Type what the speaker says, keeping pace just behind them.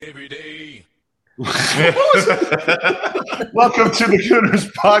Welcome to the Gooners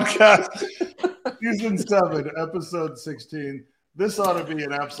podcast, season 7, episode 16. This ought to be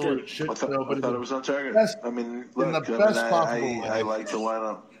an absolute shit show, but I thought it was on target. I mean, look, in the best possible way. I like the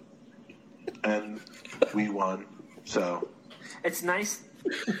lineup, and we won, so it's nice.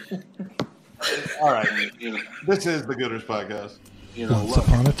 All right, this is the Gooners podcast. Once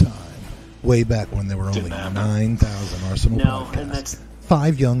upon a time, way back when there were only 9,000 Arsenal podcasts, and that's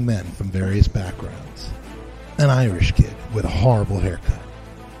 5 young men from various backgrounds, an Irish kid with a horrible haircut,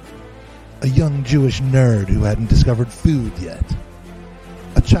 a young Jewish nerd who hadn't discovered food yet,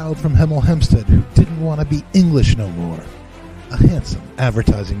 a child from Hemel Hempstead who didn't want to be English no more, a handsome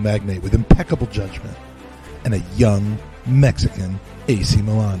advertising magnate with impeccable judgment, and a young Mexican AC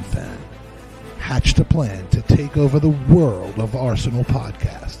Milan fan hatched a plan to take over the world of Arsenal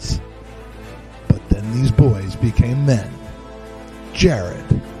podcasts. But then these boys became men.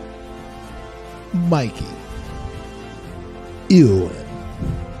 Jared, Mikey, Ewan,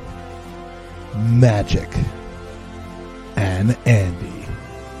 Magic, and Andy.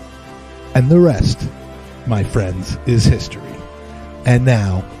 And the rest, my friends, is history. And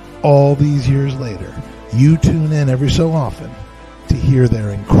now, all these years later, you tune in every so often to hear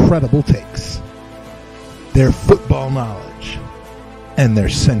their incredible takes, their football knowledge, and their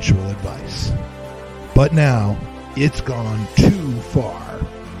sensual advice. But now, it's gone too far.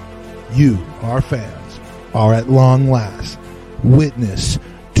 You, our fans, are at long last witness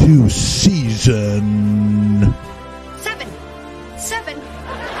to season 7.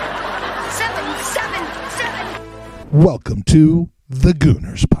 Welcome to the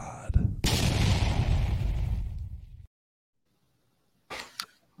Gooners Pod.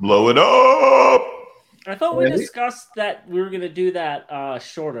 Blow it up! I thought we discussed that we were going to do that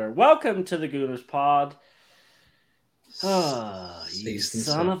shorter. Welcome to the Gooners Pod. You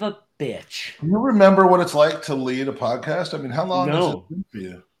son of a bitch. Do you remember what it's like to lead a podcast? I mean, how long has it been for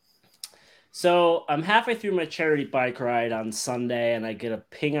you? So I'm halfway through my charity bike ride on Sunday, and I get a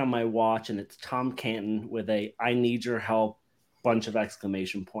ping on my watch, and it's Tom Canton with a "I need your help" bunch of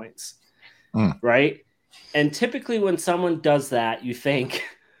exclamation points. Right? And typically when someone does that, you think,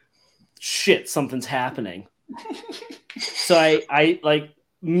 shit, something's happening. So I like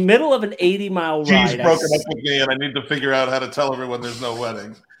middle of an 80-mile ride. She's broken up with me, and I need to figure out how to tell everyone there's no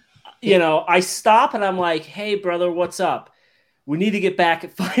wedding. You know, I stop and I'm like, "Hey, brother, what's up? We need to get back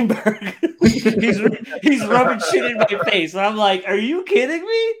at Feinberg." he's rubbing shit in my face. And I'm like, "Are you kidding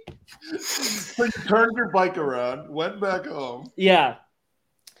me?" So you turned your bike around, went back home. Yeah.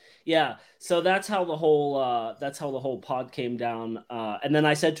 So that's how the whole pod came down. And then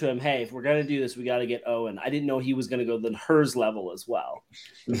I said to him, "Hey, if we're gonna do this, we got to get Owen." I didn't know he was gonna go the hers level as well.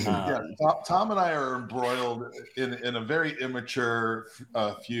 Tom and I are embroiled in a very immature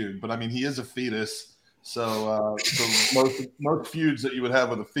feud, but I mean, he is a fetus. So most feuds that you would have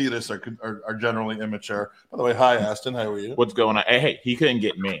with a fetus are generally immature. By the way, hi Aston, how are you? What's going on? Hey, he couldn't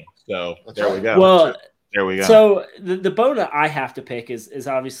get me, so we go. Well, there we go. So the bone that I have to pick is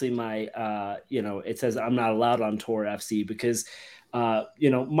obviously my it says I'm not allowed on Tour FC because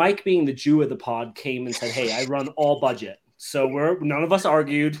Mike, being the Jew of the pod, came and said, "Hey, I run all budget." So none of us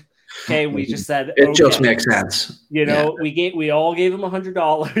argued. Okay, we just said it just makes sense. We all gave him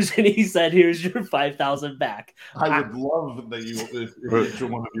 $100, and he said, "Here's your $5,000 back." I would love that if each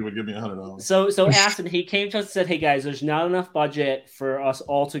one of you would give me $100. So Aston, he came to us and said, "Hey guys, there's not enough budget for us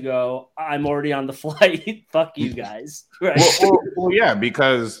all to go. I'm already on the flight. Fuck you guys." Right? Well, yeah,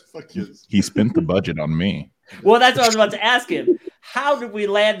 because he spent the budget on me. Well, that's what I was about to ask him. How did we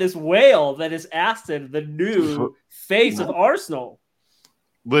land this whale that is Aston, the new face of Arsenal?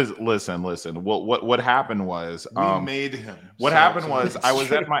 Listen. What happened was we made him. What happened was I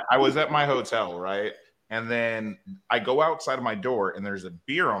was at my hotel, right? And then I go outside of my door and there's a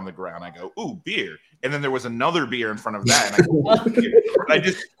beer on the ground. I go, "Ooh, beer." And then there was another beer in front of that. And I go, "Oh, beer." And I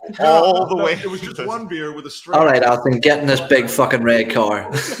just all the way. It was just one beer with a string. All right, Aston, get in this big fucking red car.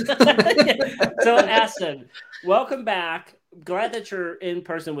 So Aston, welcome back. Glad that you're in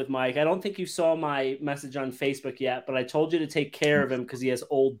person with Mike. I don't think you saw my message on Facebook yet, but I told you to take care of him because he has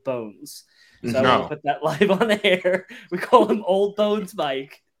old bones. So I'm going to put that live on the air. We call him Old Bones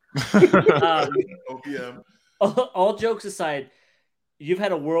Mike. OPM. All jokes aside, you've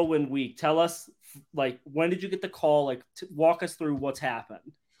had a whirlwind week. Tell us, when did you get the call? Walk us through what's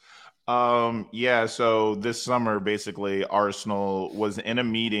happened. So this summer, basically, Arsenal was in a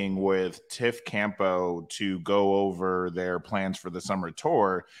meeting with Tiff Campo to go over their plans for the summer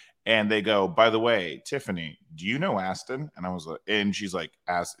tour. And they go, "By the way, Tiffany, do you know Aston?" And I was like, and she's like,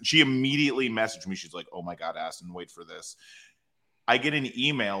 Aston. She immediately messaged me. She's like, "Oh my God, Aston, wait for this." I get an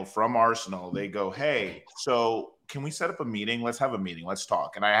email from Arsenal. They go, hey, so can we set up a meeting? Let's have a meeting. Let's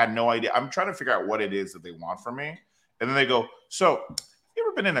talk. And I had no idea. I'm trying to figure out what it is that they want from me. And then they go, so you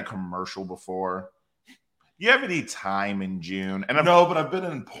ever been in a commercial before? You have any time in June? And No, but I've been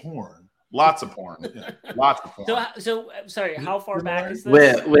in porn. Lots of porn. Lots of porn. So sorry, how far back is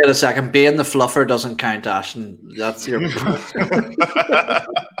this? Wait a second. Being the fluffer doesn't count, Ashton. That's your.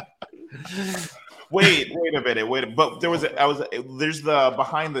 Wait a minute. But there's the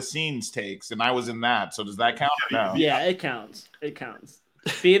behind the scenes takes, and I was in that. So does that count? No. Yeah, it counts.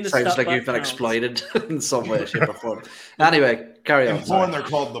 Being the Sounds like butt you've been counts. exploited in some way, shape, or form. Anyway, carry on. In porn, they're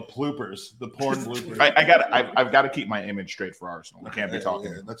called the bloopers. The porn bloopers. I've got to keep my image straight for Arsenal. I can't be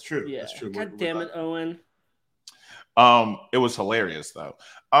talking. Yeah, that's true. Yeah. That's true. God damn it, Owen. It was hilarious though.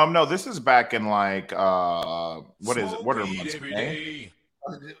 No, this is back in like what is it? What are months? May?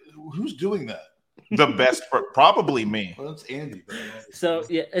 Who's doing that? The best, probably me. Well, that's Andy. So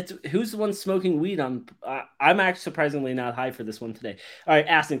yeah, it's who's the one smoking weed on? I'm actually surprisingly not high for this one today. All right,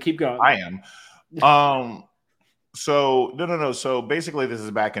 Aston, keep going. I am. So no. So basically, this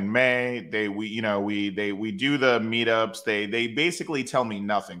is back in May. We do the meetups. They basically tell me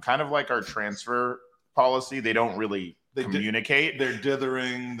nothing. Kind of like our transfer policy. They don't really communicate. They're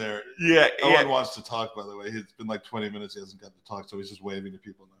dithering. Owen wants to talk. By the way, it's been like 20 minutes. He hasn't got to talk, so he's just waving to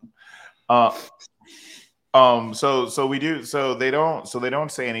people now. So we do. So they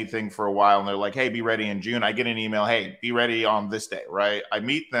don't say anything for a while, and they're like, "Hey, be ready in June." I get an email, "Hey, be ready on this day." Right? I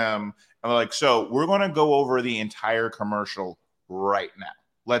meet them, and they're like, "So we're going to go over the entire commercial right now.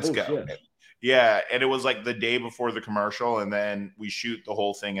 Let's go." Shit. Yeah, and it was like the day before the commercial, and then we shoot the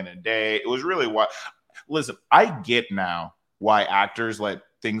whole thing in a day. It was really what. Listen, I get now why actors let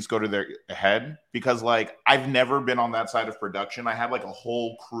things go to their head, because like I've never been on that side of production. I had like a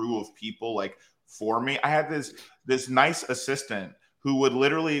whole crew of people like for me. I had this nice assistant who would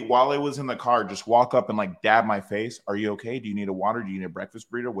literally, while I was in the car, just walk up and like dab my face. "Are you okay? Do you need a water? Do you need a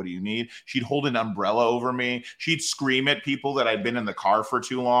breakfast burrito? What do you need?" She'd hold an umbrella over me. She'd scream at people that I'd been in the car for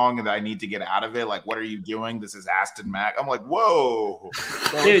too long and that I need to get out of it. Like, "What are you doing? This is Aston Mack." I'm like, whoa.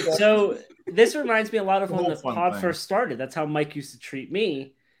 Dude, so this reminds me a lot of when Whole the fun pod thing. first started. That's how Mike used to treat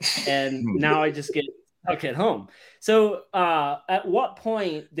me, and now I just get stuck at home. So at what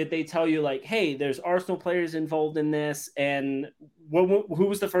point did they tell you, like, hey, there's Arsenal players involved in this, and who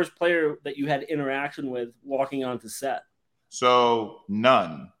was the first player that you had interaction with walking onto set? So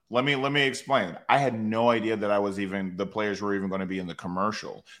none. Let me explain. I had no idea that the players were even going to be in the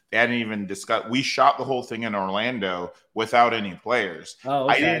commercial. They hadn't even discussed. We shot the whole thing in Orlando without any players. Oh,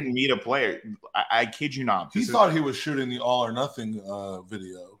 okay. I didn't meet a player. I kid you not. He thought he was shooting the All or Nothing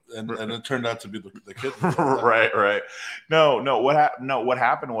video, and it turned out to be the kid. right. No. What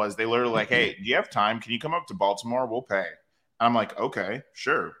happened was they literally like, "Hey, do you have time? Can you come up to Baltimore? We'll pay." And I'm like, "Okay,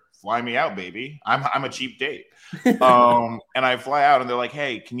 sure. Fly me out, baby. I'm a cheap date." And I fly out, and they're like,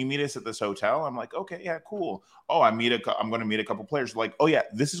 "Hey, can you meet us at this hotel?" I'm like, "Okay, yeah, cool." Oh, I'm going to meet a couple players. Like, "Oh yeah,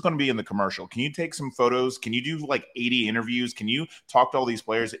 this is going to be in the commercial. Can you take some photos? Can you do like 80 interviews? Can you talk to all these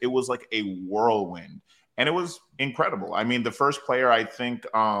players?" It was like a whirlwind, and it was incredible. I mean, the first player I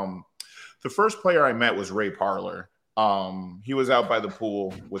met was Ray Parler. He was out by the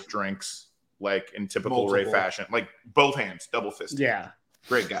pool with drinks, like in typical Ray fashion, like both hands, double fisted. Yeah.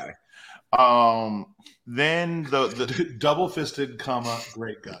 Great guy. Then the double fisted,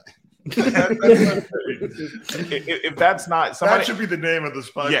 great guy. if that's not somebody, that should be the name of this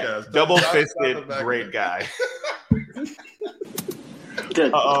podcast. Yeah, double fisted, great guy.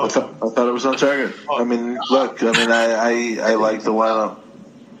 Good. I thought it was on target. I mean, look. I mean, I like the lineup,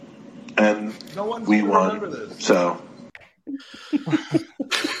 and we won. So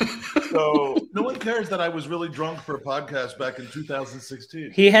no one cares that I was really drunk for a podcast back in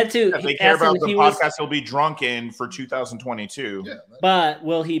 2016. He had to. They care about the podcast he'll be drunk in for 2022. Yeah, but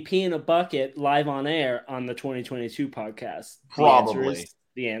will he pee in a bucket live on air on the 2022 podcast? Probably.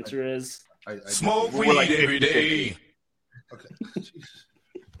 The answer is smoke weed like every day. Okay.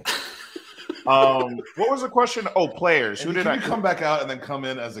 What was the question? Oh, players. Who did I come back out and then come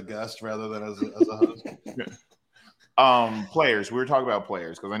in as a guest rather than as a host? Players. We were talking about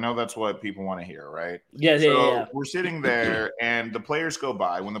players because I know that's what people want to hear, right? Yeah. We're sitting there and the players go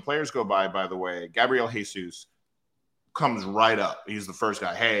by. When the players go by the way, Gabriel Jesus comes right up. He's the first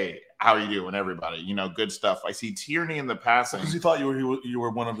guy. "Hey, how are you doing, everybody? You know, good stuff." I see Tierney in the passing. Because he thought you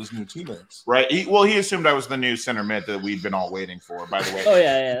were one of his new teammates. Right. He assumed I was the new center mid that we'd been all waiting for, by the way. Oh,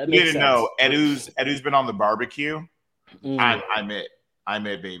 yeah. He didn't know. Edu's been on the barbecue. I'm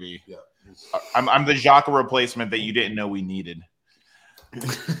it, baby. Yeah. I'm the Xhaka replacement that you didn't know we needed.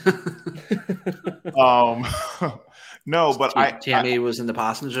 No, but Tammy was in the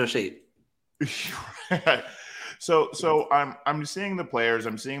passenger seat. So I'm seeing the players,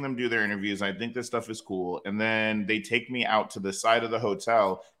 I'm seeing them do their interviews, and I think this stuff is cool. And then they take me out to the side of the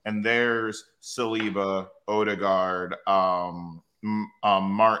hotel, and there's Saliba, Odegaard,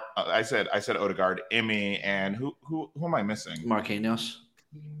 Mark. I said Odegaard, Emmy, and who am I missing? Marquinhos.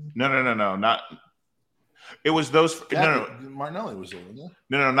 No, not. It was those. No. Martinelli was there, wasn't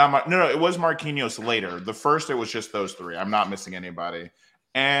it? No. It was Marquinhos later. The first, it was just those three. I'm not missing anybody,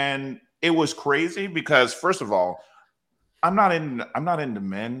 and it was crazy because, first of all, I'm not into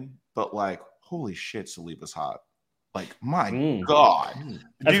men, but like, holy shit, Saliba's hot. Like, my God.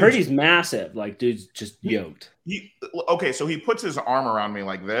 I've heard he's massive. Like, dude's just yoked. Okay, so he puts his arm around me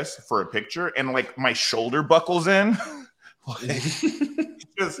like this for a picture, and like my shoulder buckles in. Like,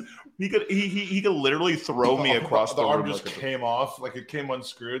 he could literally throw me across the arm. room. Just came off, like it came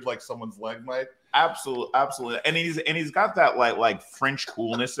unscrewed, like someone's leg might. Absolutely, and he's got that like French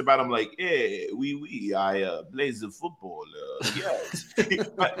coolness about him. Like, hey, I play the football. Yes.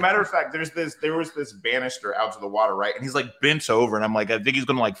 Matter of fact, there was this banister out to the water, right? And he's like bent over, and I'm like, I think he's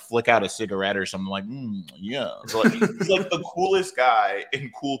gonna like flick out a cigarette or something. Like, yeah. So like, he's like the coolest guy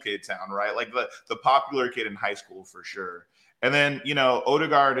in Cool Kid Town, right? Like the popular kid in high school for sure. And then,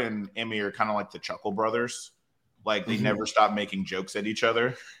 Odegaard and Emmy are kind of like the Chuckle Brothers. Like, they never stop making jokes at each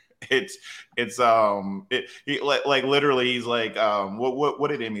other. Literally, he's like, what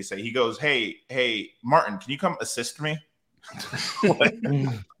did Emmy say? He goes, hey, Martin, can you come assist me?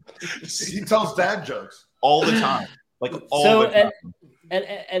 He tells dad jokes all the time. Like, all the time.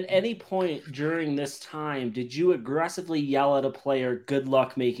 At any point during this time, did you aggressively yell at a player, good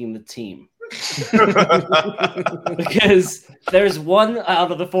luck making the team? Because there's one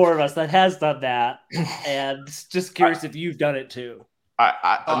out of the four of us that has done that, and just curious if you've done it too.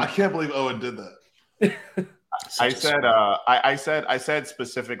 I can't believe Owen did that. I said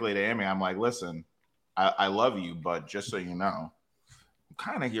specifically to Amy, I'm like, listen, I love you, but just so you know, I'm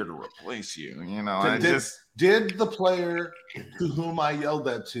kind of here to replace you. Did the player to whom I yelled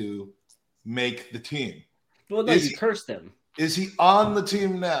at to make the team? Well, no, you cursed him. Is he on the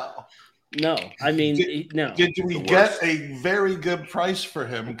team now? No, I mean, no. Did we get a very good price for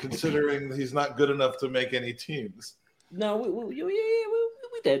him, considering he's not good enough to make any teams? No,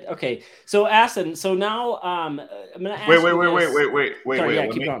 we did. Okay, so Aston. So now, I'm gonna ask. Wait. Sorry, yeah,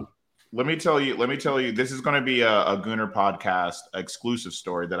 keep going. Let me tell you. This is going to be a Gooner podcast exclusive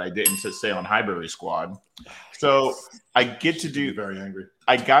story that I didn't say on Highbury Squad. So I get to do. Very angry.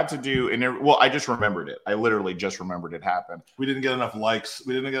 I got to do, I just remembered it. I literally just remembered it happened. We didn't get enough likes.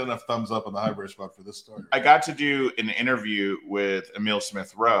 We didn't get enough thumbs up on the Highbury Squad for this story. I got to do an interview with Emile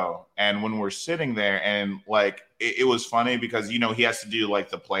Smith-Rowe, and when we're sitting there, and like it was funny because he has to do like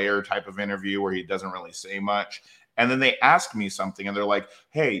the player type of interview where he doesn't really say much. And then they asked me something, and they're like,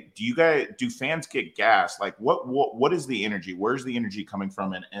 "Hey, do fans get gas? Like, what is the energy? Where's the energy coming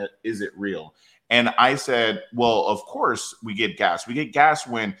from, and is it real?" And I said, "Well, of course we get gas. We get gas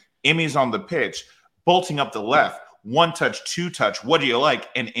when Emmy's on the pitch, bolting up the left, 1 touch, 2 touch. What do you like?"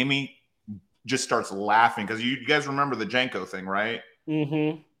 And Emmy just starts laughing because you guys remember the Janko thing, right?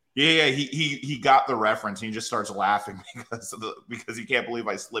 Mm-hmm. Yeah, he got the reference. And he just starts laughing because he can't believe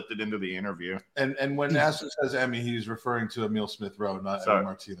I slipped it into the interview. And when Aston says Emmy, he's referring to Emile Smith-Rowe, not Emmy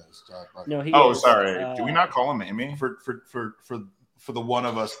Martinez. No, sorry. Do we not call him Emmy? For the one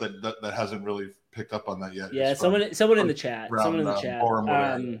of us that hasn't really picked up on that yet. Yeah, someone in the chat.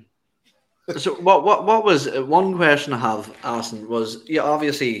 So what was one question I have, Alison, was you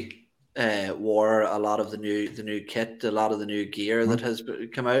obviously wore a lot of the new kit, a lot of the new gear that has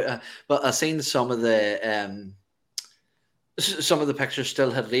come out, but I've seen some of the pictures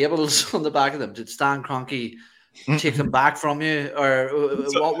still had labels on the back of them. Did Stan Kroenke take them back from you, or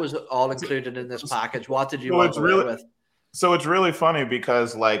what was all included in this package? What did you walk away with? So it's really funny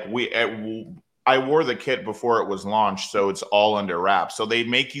because like I wore the kit before it was launched, so it's all under wraps. So they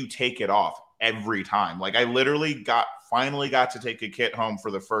make you take it off every time. Like I literally finally got to take a kit home for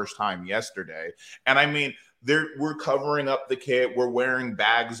the first time yesterday. And I mean, we're covering up the kit. We're wearing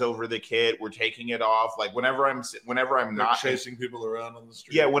bags over the kit. We're taking it off. Like whenever I'm not chasing people around on the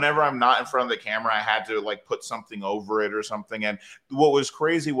street. Yeah, whenever I'm not in front of the camera, I had to like put something over it or something. And what was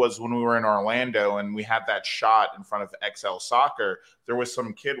crazy was when we were in Orlando and we had that shot in front of XL Soccer, there was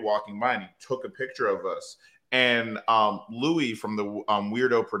some kid walking by and he took a picture of us. And Louis from the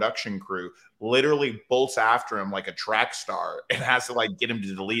Weirdo production crew literally bolts after him like a track star and has to like get him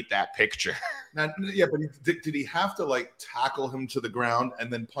to delete that picture. Now, yeah, but did he have to like tackle him to the ground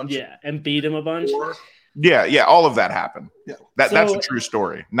and then punch him? Yeah, and beat him a bunch? Yeah, all of that happened. Yeah, that's a true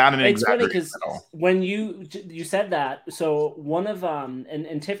story, not an exaggeration at all. When you said that, so one of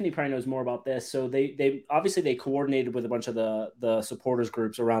and Tiffany probably knows more about this. So they obviously they coordinated with a bunch of the supporters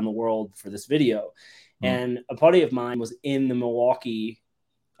groups around the world for this video, and a buddy of mine was in the Milwaukee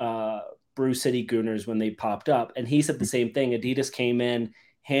Brew City Gooners when they popped up, and he said the same thing. Adidas came in,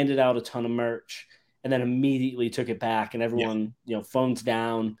 handed out a ton of merch, and then immediately took it back, and everyone phones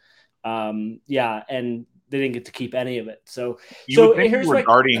down. And they didn't get to keep any of it. So here's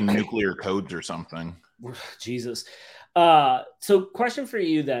regarding nuclear codes or something. Jesus. So question for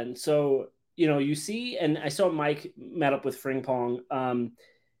you then. So, you see, and I saw Mike met up with Frimpong.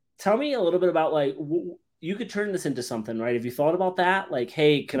 Tell me a little bit about you could turn this into something, right? Have you thought about that? Like,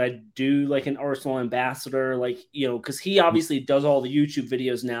 hey, could I do like an Arsenal ambassador? Like, because he obviously does all the YouTube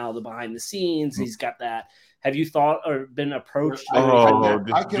videos now, the behind the scenes. He's got that. Have you thought or been approached?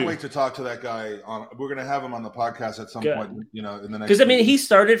 I can't wait to talk to that guy. We're going to have him on the podcast at some point. In the next. Because he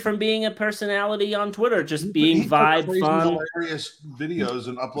started from being a personality on Twitter, just being vibe, fun, hilarious videos,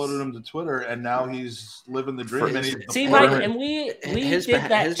 and uploaded them to Twitter, and now he's living the dream. See, Mike, and we did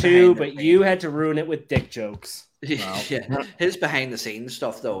that too, but you had to ruin it with dick jokes. Yeah, his behind the scenes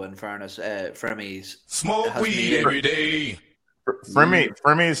stuff, though. In fairness, Fremmy's smoke weed every day.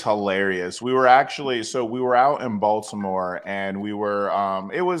 Fermi's hilarious. We were out in Baltimore, and we were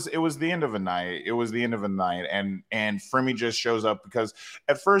it was the end of a night. And Fermi just shows up because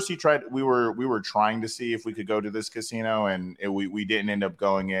at first we were trying to see if we could go to this casino, and we didn't end up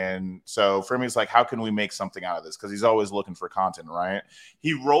going in. So Fermi's like, how can we make something out of this? Because he's always looking for content, right?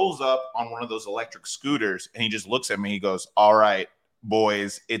 He rolls up on one of those electric scooters, and he just looks at me. He goes, "All right,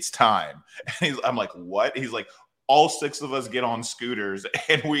 boys, it's time." And I'm like, "What?" He's like, all 6 of us get on scooters,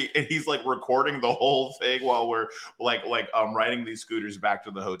 and he's like recording the whole thing while we're riding these scooters back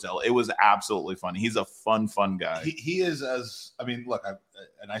to the hotel. It was absolutely funny. He's a fun guy. He is look,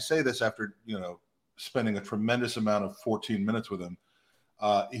 I say this after spending a tremendous amount of 14 minutes with him.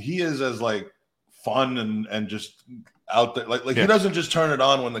 He is as fun and just out there. He doesn't just turn it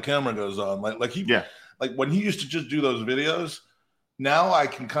on when the camera goes on. When he used to just do those videos. Now I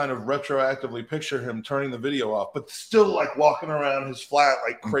can kind of retroactively picture him turning the video off, but still walking around his flat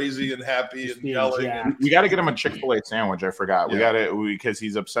like crazy and happy and yelling. And we got to get him a Chick-fil-A sandwich. I forgot. Yeah. Because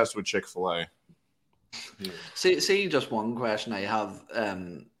he's obsessed with Chick-fil-A. Yeah. See, just one question I have,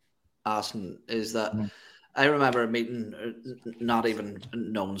 Aston, is that I remember meeting not even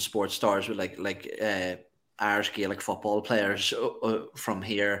known sports stars with Irish Gaelic football players from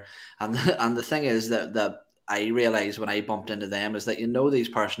here, and the thing is that I realized when I bumped into them is that these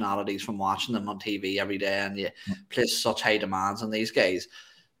personalities from watching them on TV every day, and you place such high demands on these guys.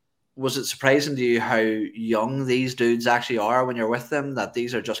 Was it surprising to you how young these dudes actually are when you're with them, that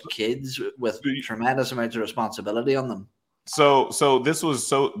these are just kids with tremendous amounts of responsibility on them? So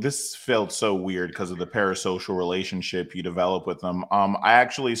this felt so weird because of the parasocial relationship you develop with them. I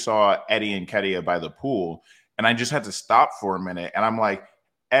actually saw Eddie and Kedia by the pool, and I just had to stop for a minute, and I'm like,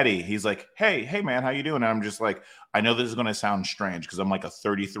 Eddie, he's like, hey man, how you doing? And I'm just like, I know this is going to sound strange because I'm like a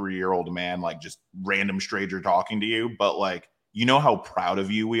 33-year-old man, just random stranger talking to you. But how proud of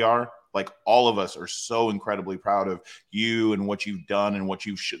you we are. All of us are so incredibly proud of you and what you've done and what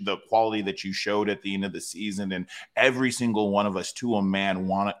the quality that you showed at the end of the season. And every single one of us to a man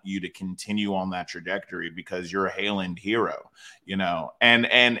want you to continue on that trajectory because you're a Hayland hero, and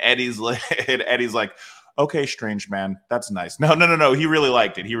Eddie's like, okay, strange man, that's nice. No. He really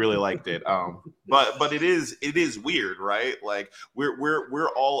liked it. But it is weird, right? We're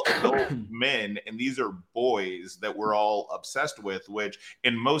all adult men, and these are boys that we're all obsessed with, which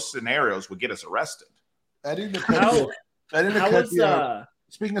in most scenarios would get us arrested.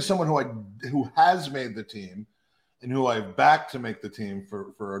 Speaking of someone who has made the team and who I've backed to make the team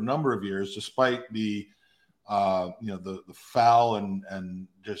for a number of years, despite the the foul and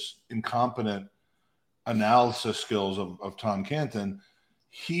just incompetent analysis skills of Tom Canton,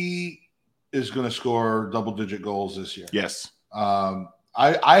 he is going to score double-digit goals this year. Yes. I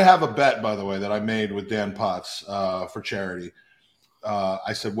have a bet, by the way, that I made with Dan Potts for charity.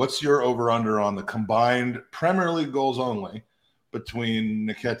 I said, what's your over-under on the combined Premier League goals only between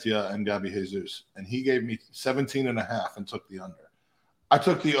Nketiah and Gabby Jesus? And he gave me 17.5 and took the under. I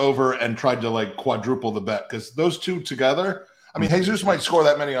took the over and tried to quadruple the bet because those two together – Jesus might score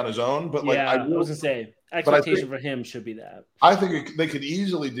that many on his own, but I was going to say, expectation for him should be that. I think they could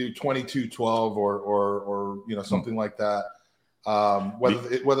easily do 22-12 or something like that.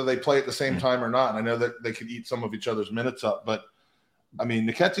 Whether they play at the same time or not. And I know that they could eat some of each other's minutes up, but I mean,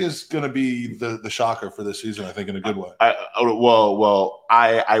 Nketiah is going to be the shocker for this season, I think, in a good way.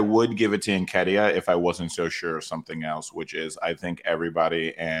 I would give it to Nketiah if I wasn't so sure of something else, which is I think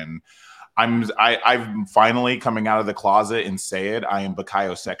everybody, and I'm finally coming out of the closet and say it. I am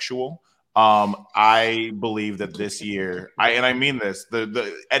Bukayo sexual. I believe that this year, I mean this,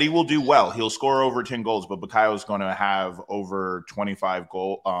 the Eddie will do well. He'll score over 10 goals, but Bukayo is going to have over 25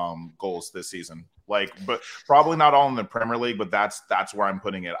 goals this season. But probably not all in the Premier League, but that's where I'm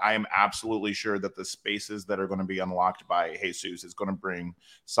putting it. I am absolutely sure that the spaces that are going to be unlocked by Jesus is going to bring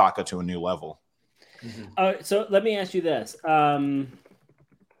Saka to a new level. Mm-hmm. So let me ask you this. Hold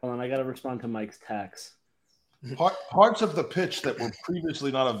on, I got to respond to Mike's text. Parts of the pitch that were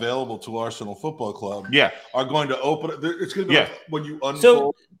previously not available to Arsenal Football Club, are going to open. It's going to be like when you unfold.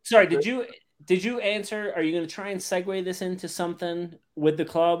 So, sorry, did you answer? Are you going to try and segue this into something with the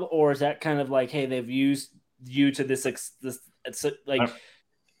club, or is that kind of like, hey, they've used you to this like,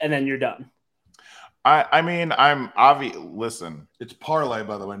 and then you're done? I mean, I'm obvious. Listen, it's parlay,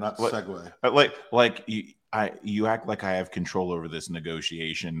 by the way, not segue. You act like I have control over this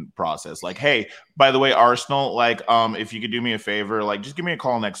negotiation process. Like, hey, by the way, Arsenal, if you could do me a favor, just give me a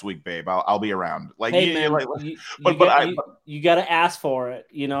call next week, babe. I'll be around. You got to ask for it.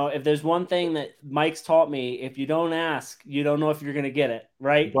 If there's one thing that Mike's taught me, if you don't ask, you don't know if you're going to get it,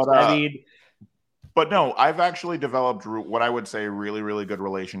 right? But no, I've actually developed what I would say really, really good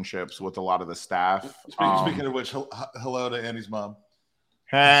relationships with a lot of the staff. Speaking of which, hello to Andy's mom.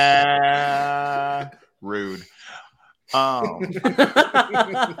 Rude. I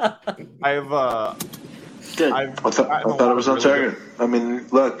thought it was on target. I mean,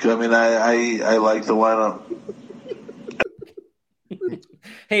 look. I mean, I like the lineup.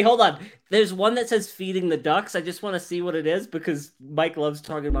 Hey, hold on. There's one that says feeding the ducks. I just want to see what it is because Mike loves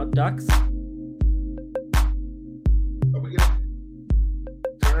talking about ducks. Are we gonna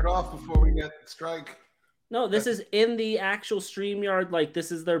turn it off before we get strike? No, this is in the actual StreamYard.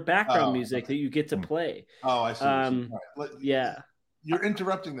 This is their background music that you get to play. Oh, I see. Right. Yeah. You're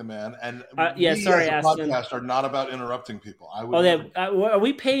interrupting the man, and sorry, as a podcast are not about interrupting people. Are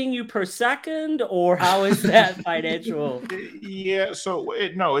we paying you per second, or how is that financial? Yeah, so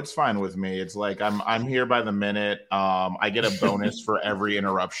it's fine with me. It's like I'm here by the minute. I get a bonus for every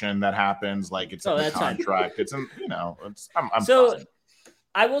interruption that happens. It's in the contract. Fine. I'm so. fine.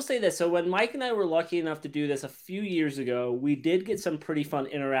 I will say this. So when Mike and I were lucky enough to do this a few years ago, we did get some pretty fun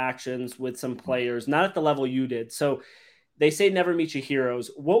interactions with some players, not at the level you did. So they say never meet your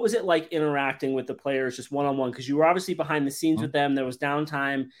heroes. What was it like interacting with the players just one-on-one? Because you were obviously behind the scenes with them. There was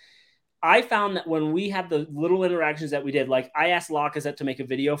downtime. I found that when we had the little interactions that we did, I asked Lacazette to make a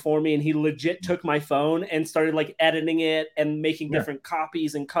video for me, and he legit took my phone and started editing it and making different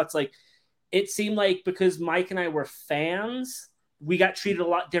copies and cuts. It seemed like because Mike and I were fans, we got treated a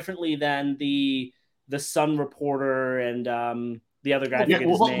lot differently than the Sun reporter and the other guy.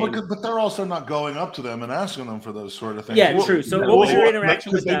 But they're also not going up to them and asking them for those sort of things. Yeah, true. So what was your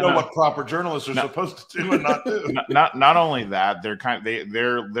interaction with them? Because they know what proper journalists are supposed to do and not do. Not only that,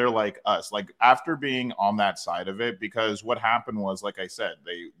 they're like us. After being on that side of it, because what happened was, like I said,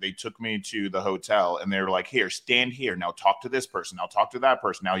 they took me to the hotel and they were like, here, stand here. Now talk to this person. Now talk to that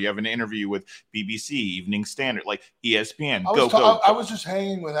person. Now you have an interview with BBC, Evening Standard, ESPN. I was just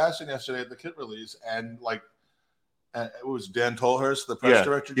hanging with Aston yesterday at the kit release, and it was Dan Tolhurst, the press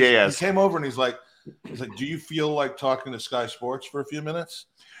director. He came over and he's like, do you feel like talking to Sky Sports for a few minutes?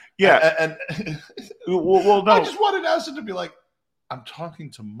 Yeah. And well, no. I just wanted Aston to be like, I'm talking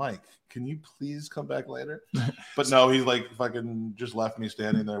to Mike. Can you please come back later? But no, he's fucking just left me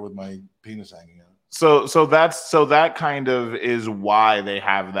standing there with my penis hanging out. So that kind of is why they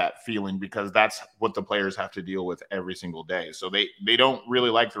have that feeling, because that's what the players have to deal with every single day. So they don't really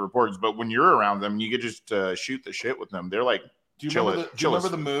like the reporters, but when you're around them, you get just shoot the shit with them. They're like, do you remember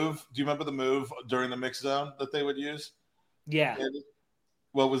the move? Do you remember the move during the mix zone that they would use? Yeah.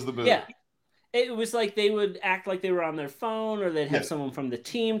 What was the move? Yeah. It was they would act like they were on their phone, or they'd have someone from the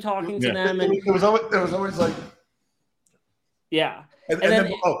team talking to them. And it was always like, yeah. And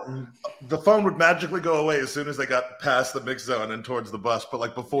then the phone would magically go away as soon as they got past the mix zone and towards the bus,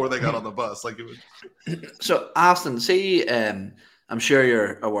 but before they got on the bus, it was. So Aston, see, I'm sure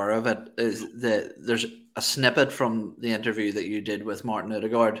you're aware of it. There's a snippet from the interview that you did with Martin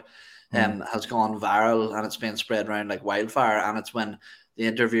Odegaard, has gone viral, and it's been spread around like wildfire. And it's when the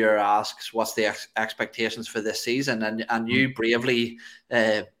interviewer asks, "What's the expectations for this season?" and you bravely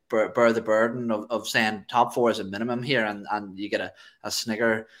bear the burden of saying top four is a minimum here, and you get a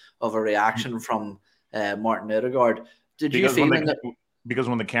snigger of a reaction from Martin Odegaard. Because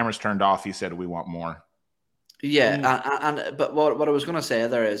when the cameras turned off, he said, "We want more." Yeah, but what I was going to say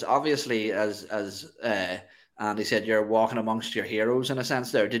there is obviously as Andy said, you're walking amongst your heroes in a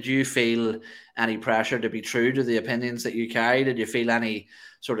sense. There, did you feel any pressure to be true to the opinions that you carry? Did you feel any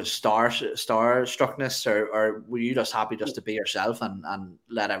sort of starstruckness, or were you just happy just to be yourself and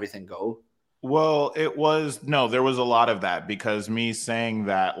let everything go? Well, there was a lot of that, because me saying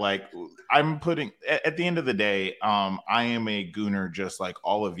that, like, I'm putting at the end of the day, I am a Gooner just like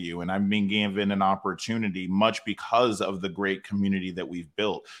all of you, and I'm being given an opportunity much because of the great community that we've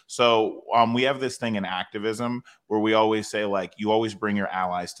built. So we have this thing in activism where we always say, like, you always bring your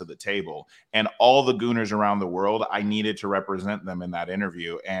allies to the table, and all the Gooners around the world, I needed to represent them in that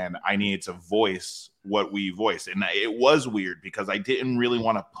interview, and I needed to voice what we voiced. And it was weird because I didn't really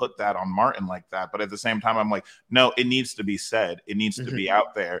want to put that on Martin like that. But at the same time, I'm like, no, it needs to be said. It needs to be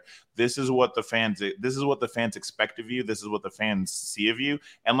out there. This is what the fans expect of you. This is what the fans see of you.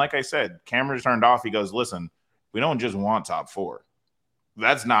 And like I said, cameras turned off. He goes, listen, we don't just want top 4.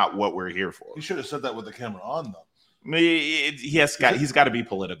 That's not what we're here for. You should have said that with the camera on, though. He's got to be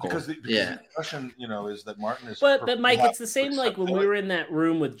political, because the impression, is that Martin is. But Mike, it's the same like when we were in that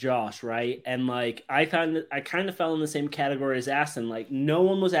room with Josh, right? And like I kind of fell in the same category as Aston. Like no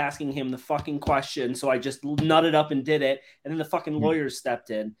one was asking him the fucking question, so I just nutted up and did it, and then the fucking lawyers stepped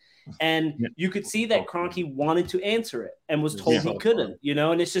in, and you could see that Kroenke wanted to answer it and was told he couldn't,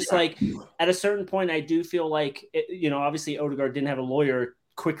 and it's just like at a certain point, I do feel like obviously Odegaard didn't have a lawyer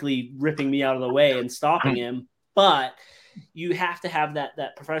quickly ripping me out of the way and stopping him. But you have to have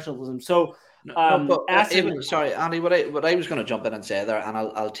that professionalism. So, sorry, Andy. What I was going to jump in and say there, and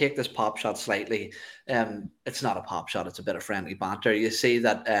I'll take this pop shot slightly. It's not a pop shot; it's a bit of friendly banter. You see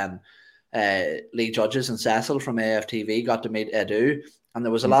that Lee Judges and Cecil from AFTV got to meet Edu, and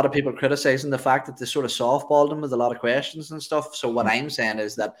there was a lot of people criticizing the fact that they sort of softballed him with a lot of questions and stuff. So what I'm saying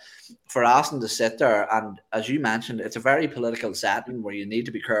is that for Aston to sit there, and as you mentioned, it's a very political setting where you need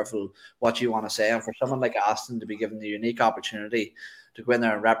to be careful what you want to say. And for someone like Aston to be given the unique opportunity to go in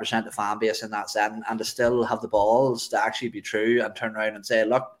there and represent the fan base in that setting and to still have the balls to actually be true and turn around and say,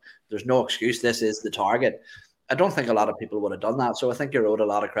 look, there's no excuse. This is the target. I don't think a lot of people would have done that. So I think you're owed a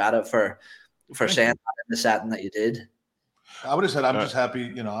lot of credit for saying that in the setting that you did. I would have said I'm just happy,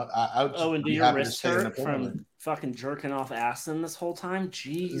 and do your wrist hurt from fucking jerking off Aston this whole time?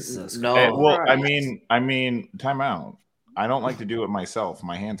 Jesus. No. Hey, well, I mean, time out. I don't like to do it myself.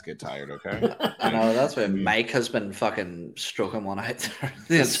 My hands get tired, okay? I know, that's why Mike has been fucking stroking one out there.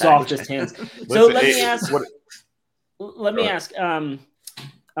 The softest hands. So let me ask, I'm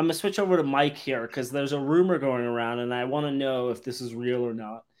going to switch over to Mike here because there's a rumor going around and I want to know if this is real or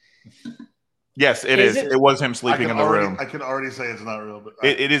not. Yes, it is. It was him sleeping in the room. I can already say it's not real, but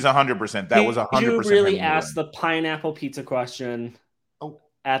it is 100%. That was 100%. You really asked the pineapple pizza question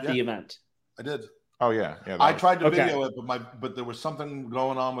at the event. I did. Oh yeah. I tried to video it, but there was something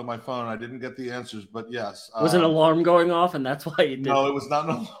going on with my phone. I didn't get the answers, but yes. Was an alarm going off, and that's why you did? No, it was not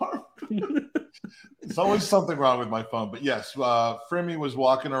an alarm. It's always something wrong with my phone, but yes, Frimmy was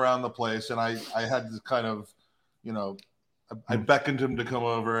walking around the place, and I had to kind of, I beckoned him to come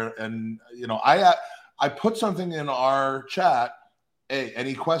over, and I put something in our chat. Hey,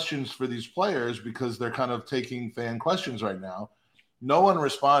 any questions for these players because they're kind of taking fan questions right now. No one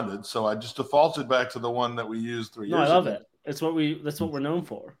responded, so I just defaulted back to the one that we used 3 years ago. I love it. That's what we're known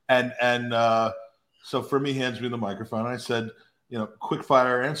for. And so Frimmy hands me the microphone. And I said, quick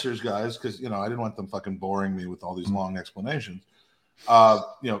fire answers, guys, because I didn't want them fucking boring me with all these long explanations.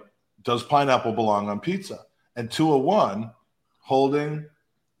 Does pineapple belong on pizza? And 201. Holding,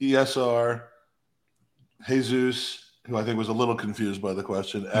 ESR, Jesus, who I think was a little confused by the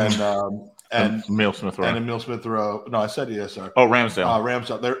question, and Emil Smith Rowe. And Emil Smith Rowe. No, I said ESR. Oh, Ramsdale.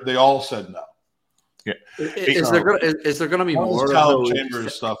 Ramsdale. They all said no. Yeah. Is there going to be more of those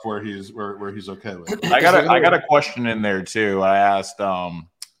Chambers stuff where he's okay with it? I got a question in there too. I asked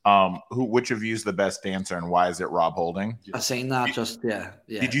which of you is the best dancer and why is it Rob Holding? I seen that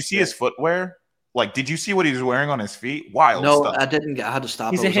yeah. Did you see his footwear? Like, did you see what he was wearing on his feet? Wild stuff. I didn't. I had to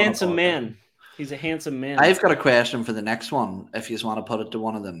stop. He's a handsome man. He's a handsome man. I've got a question for the next one, if you want to put it to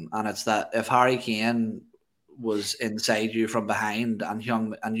one of them, and it's that if Harry Kane was inside you from behind and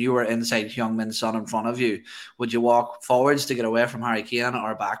you were inside Heung-Min Son in front of you, would you walk forwards to get away from Harry Kane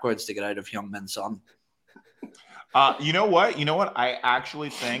or backwards to get out of Heung-Min Son? You know what? I actually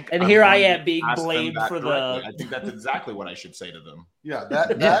think. And here I am being blamed for directly. I think that's exactly what I should say to them. Yeah,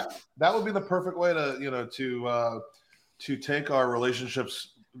 that would be the perfect way to to take our relationships,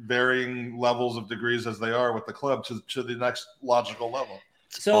 varying levels of degrees as they are with the club, to the next logical level.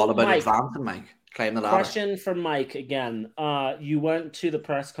 So all about advancing, Mike. climb the ladder. Question for Mike again. You went to the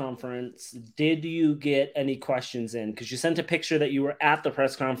press conference. Did you get any questions in? Because you sent a picture that you were at the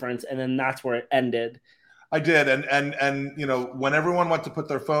press conference, and then that's where it ended. I did, and you know, when everyone went to put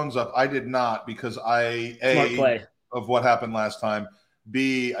their phones up, I did not, because Smart play. Of what happened last time.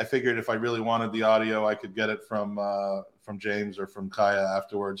 B, I figured if I really wanted the audio, I could get it from James or from Kaya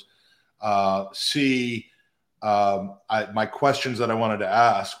afterwards. C, my questions that I wanted to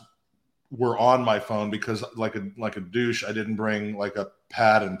ask were on my phone, because like a douche, I didn't bring like a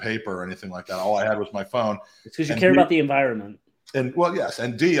pad and paper or anything like that. All I had was my phone. It's because you care about the environment. And well, yes.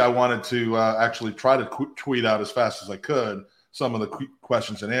 And D, I wanted to actually try to tweet out as fast as I could some of the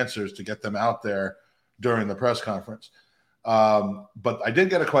questions and answers to get them out there during the press conference. But I did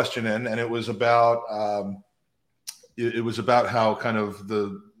get a question in, and it was about how kind of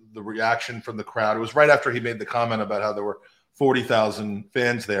the reaction from the crowd. It was right after he made the comment about how there were 40,000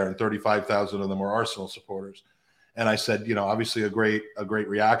 fans there and 35,000 of them were Arsenal supporters. And I said, you know, obviously a great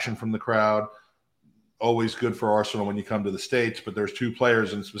reaction from the crowd. Always good for Arsenal when you come to the States, but there's two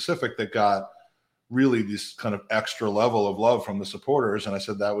players in specific that got really this kind of extra level of love from the supporters. And I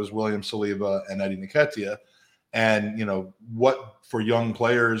said that was William Saliba and Eddie Nketiah. And, you know, what for young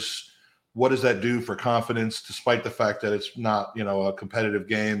players, what does that do for confidence, despite the fact that it's not, you know, a competitive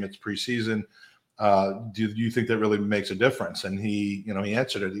game, it's preseason? Do you think that really makes a difference? And he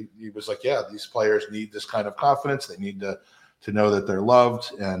answered it. He was like, yeah, these players need this kind of confidence. They need to know that they're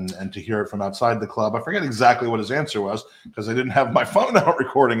loved and to hear it from outside the club. I forget exactly what his answer was, because I didn't have my phone out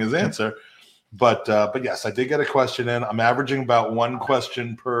recording his answer. But yes, I did get a question in. I'm averaging about one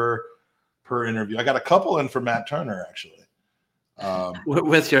question per interview. I got a couple in for Matt Turner, actually.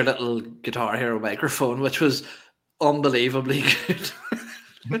 With your little Guitar Hero microphone, which was unbelievably good.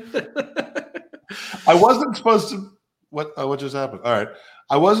 I wasn't supposed to. What just happened? All right,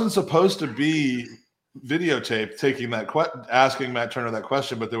 I wasn't supposed to be videotaped asking Matt Turner that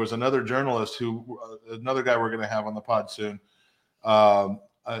question, but there was another journalist another guy we're going to have on the pod soon.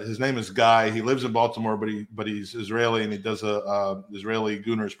 His name is Guy. He lives in Baltimore, but he's Israeli, and he does a Israeli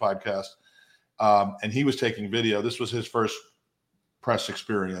Gooners podcast. And he was taking video. This was his first press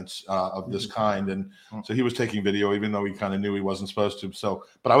experience of this kind, and so he was taking video, even though he kind of knew he wasn't supposed to. So,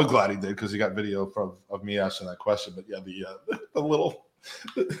 but I was glad he did, because he got video of me asking that question. But yeah, the little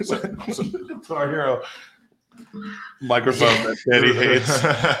Guitar Hero microphone that Eddie hates.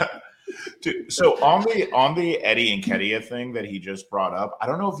 Dude, so on the Eddie Nketiah thing that he just brought up, I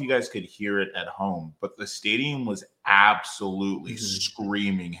don't know if you guys could hear it at home, but the stadium was absolutely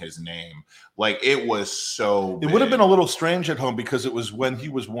screaming his name. Like, it was so big. It would have been a little strange at home, because it was when he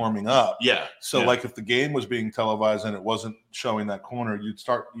was warming up. Yeah. So like if the game was being televised and it wasn't showing that corner,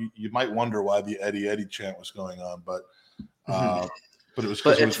 you might wonder why the Eddie chant was going on, but it was.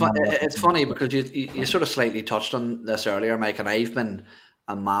 But it's funny because you sort of slightly touched on this earlier, Mike, and I've been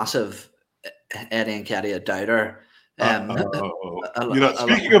a massive Eddie Nketiah doubter.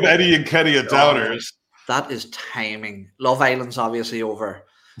 Speaking of Eddie Nketiah doubters, that is timing. Love Island's obviously over,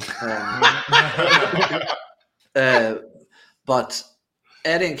 but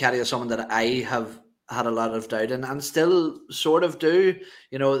Eddie Nketiah is someone that I have had a lot of doubt in, and still sort of do.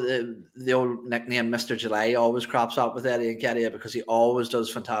 You know, the old nickname Mr. July always crops up with Eddie Nketiah, because he always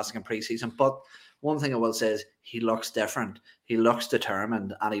does fantastic in preseason. But one thing I will say is he looks different. He looks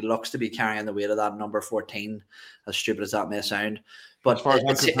determined, and he looks to be carrying the weight of that number 14, as stupid as that may sound. But as far as I'm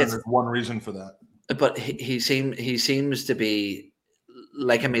concerned, there's one reason for that. But he seems to be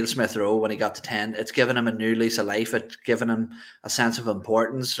like Emile Smith-Rowe when he got to 10. It's given him a new lease of life. It's given him a sense of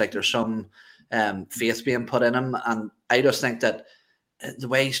importance. Like, there's some faith being put in him. And I just think that the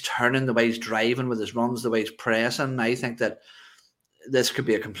way he's turning, the way he's driving with his runs, the way he's pressing, I think that this could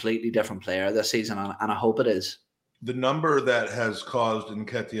be a completely different player this season, and I hope it is. The number that has caused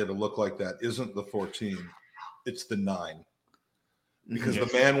Nketiah to look like that isn't the 14, it's the 9. Because the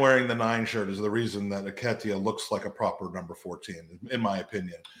man wearing the 9 shirt is the reason that Nketiah looks like a proper number 14, in my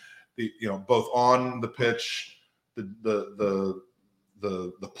opinion. Both on the pitch, the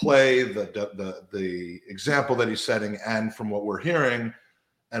play, the example that he's setting, and from what we're hearing,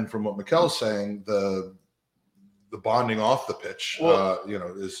 and from what Mikel's saying, the bonding off the pitch,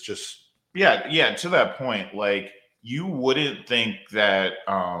 is just to that point. Like, you wouldn't think that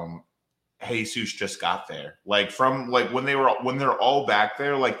Jesus just got there. Like, from like when they're all back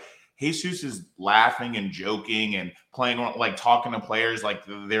there, like Jesus is laughing and joking and playing, like talking to players like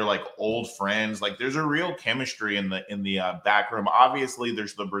they're like old friends. Like, there's a real chemistry in the back room. Obviously,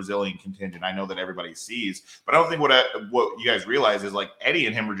 there's the Brazilian contingent. I know that everybody sees, but I don't think what you guys realize is, like, Eddie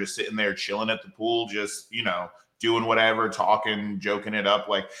and him are just sitting there chilling at the pool, just doing whatever, talking, joking it up.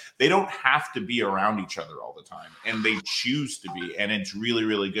 Like, they don't have to be around each other all the time, and they choose to be, and it's really,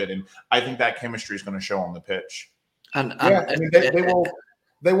 really good. And I think that chemistry is going to show on the pitch. And I mean,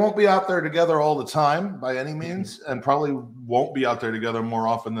 they won't be out there together all the time by any means, and probably won't be out there together more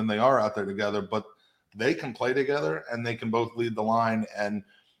often than they are out there together, but they can play together and they can both lead the line. And,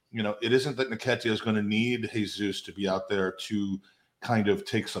 you know, it isn't that Nketiah is going to need Jesus to be out there to kind of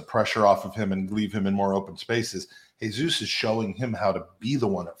take some pressure off of him and leave him in more open spaces. Jesus is showing him how to be the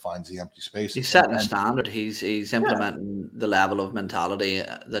one that finds the empty spaces. He's setting a standard. He's implementing the level of mentality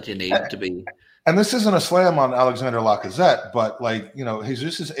that you need to be. And this isn't a slam on Alexander Lacazette, but, like, you know,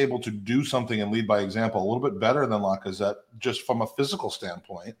 Jesus is able to do something and lead by example a little bit better than Lacazette just from a physical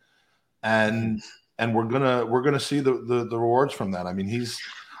standpoint. And we're gonna see the rewards from that. I mean,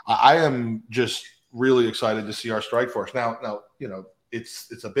 I am just really excited to see our strike force. Now, you know,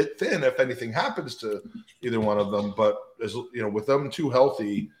 it's a bit thin if anything happens to either one of them, but as you know, with them too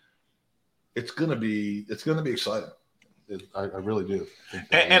healthy, it's gonna be exciting. I really do.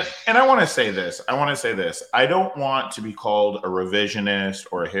 And I want to say this. I don't want to be called a revisionist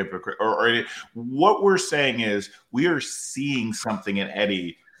or a hypocrite. Or what we're saying is we are seeing something in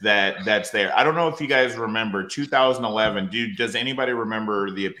Eddie that's there. I don't know if you guys remember 2011. Does anybody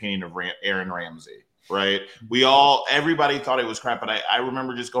remember the opinion of Aaron Ramsey? Right? Everybody thought it was crap, but I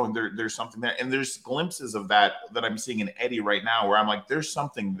remember just going, there's something there. And there's glimpses of that I'm seeing in Eddie right now where I'm like, there's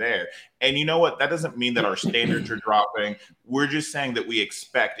something there. And you know what? That doesn't mean that our standards are dropping. We're just saying that we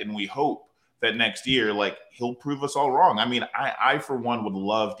expect and we hope that next year, like, he'll prove us all wrong. I mean, I for one would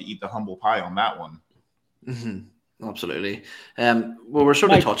love to eat the humble pie on that one. Mm-hmm. Absolutely. Well, we're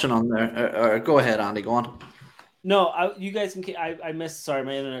sort of touching on there. Go ahead, Andy. Go on. No, you guys can. I missed. Sorry,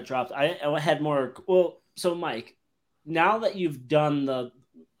 my internet dropped. I had more. Well, so Mike, now that you've done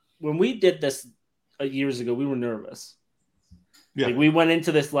when we did this years ago, we were nervous. Yeah, like, we went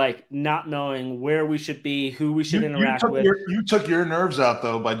into this like not knowing where we should be, who we should interact with. You took your nerves out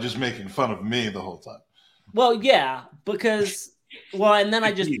though by just making fun of me the whole time. Well, yeah, because and then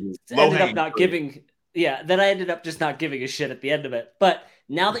I just ended up not giving. Yeah, then I ended up just not giving a shit at the end of it. But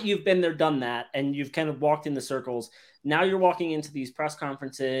now that you've been there, done that, and you've kind of walked in the circles, now you're walking into these press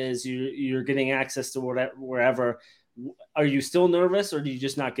conferences, you're getting access to wherever. Are you still nervous, or do you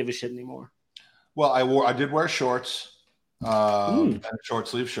just not give a shit anymore? Well, I did wear shorts and a short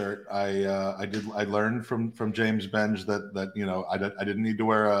sleeve shirt. I learned from James Benge that you know I didn't need to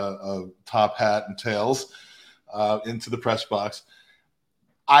wear a top hat and tails into the press box.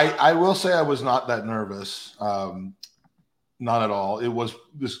 I will say I was not that nervous, not at all. It was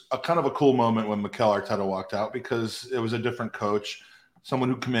a kind of a cool moment when Mikel Arteta walked out because it was a different coach, someone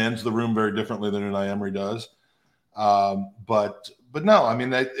who commands the room very differently than Unai Emery does. But no, I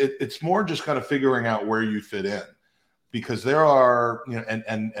mean, it's more just kind of figuring out where you fit in, because there are, you know,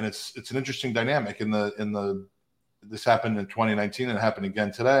 and it's an interesting dynamic this happened in 2019 and it happened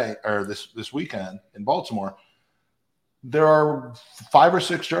again today or this weekend in Baltimore. There are 5 or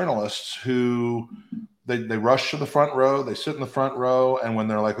 6 journalists who they rush to the front row, they sit in the front row, and when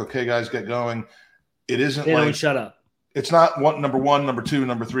they're like, okay, guys, get going, it isn't they like don't shut up. It's not number 1, number 2,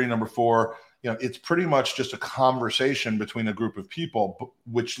 number 3, number 4. You know, it's pretty much just a conversation between a group of people,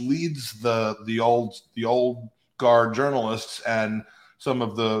 which leads the old guard journalists and some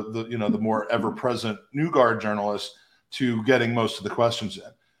of the you know, the more ever present new guard journalists to getting most of the questions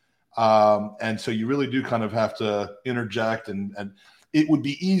in. And so you really do kind of have to interject, and it would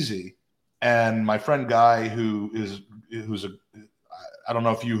be easy. And my friend Guy, who's I don't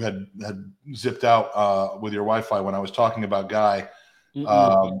know if you had zipped out with your Wi-Fi when I was talking about Guy,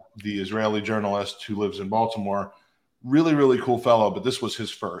 the Israeli journalist who lives in Baltimore, really, really cool fellow. But this was his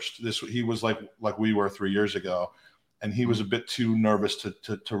first. He was like we were 3 years ago, and he was a bit too nervous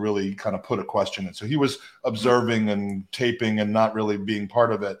to really kind of put a question in. So he was observing and taping and not really being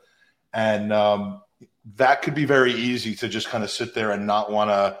part of it. And that could be very easy to just kind of sit there and not want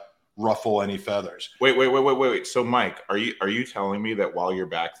to ruffle any feathers. Wait. So, Mike, are you telling me that while you're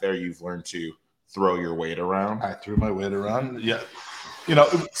back there, you've learned to throw your weight around? I threw my weight around. Yeah. You know,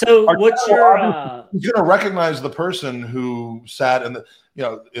 so what's your you're going to recognize the person who sat in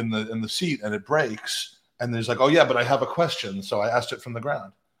the seat and it breaks and there's like, oh yeah, but I have a question, so I asked it from the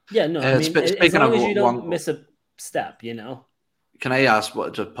ground. Yeah, no, I mean, as long as you don't miss a step, you know. Can I ask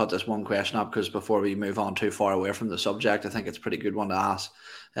to put this one question up, because before we move on too far away from the subject, I think it's a pretty good one to ask.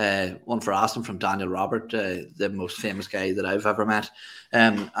 One for Aston from Daniel Robert, the most famous guy that I've ever met.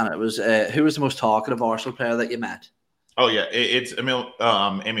 And it was, who was the most talkative Arsenal player that you met? Oh yeah, it's Emil,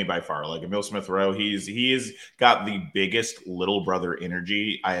 Emmy by far. Like Emil Smith Rowe, he is got the biggest little brother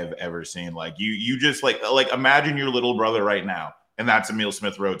energy I have ever seen. Like you just like imagine your little brother right now, and that's Emil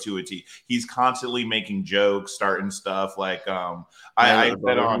Smith Rowe to a T. He's constantly making jokes, starting stuff. Like I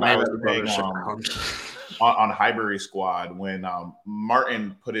said I was saying on Highbury Squad when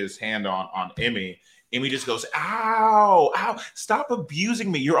Martin put his hand on Emmy. Emmy just goes, "Ow, ow! Stop abusing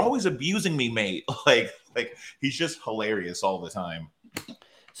me! You're always abusing me, mate." Like he's just hilarious all the time.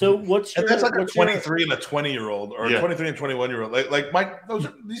 So what's your? That's like what's a 23 and a 20-year-old, or a 23 and 21-year-old. Like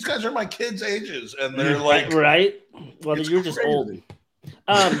these guys are my kids' ages, and they're like right. Well, you're just old.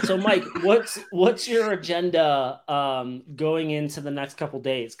 So Mike, what's your agenda going into the next couple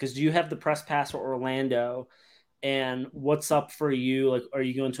days? Because you have the press pass for Orlando, and what's up for you? Like, are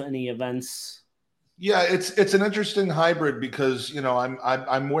you going to any events? Yeah, it's an interesting hybrid because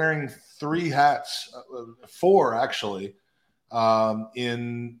I'm wearing 3 hats, 4 actually,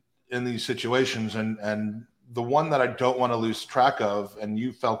 in these situations, and the one that I don't want to lose track of, and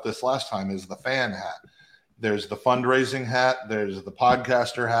you felt this last time, is the fan hat. There's the fundraising hat, there's the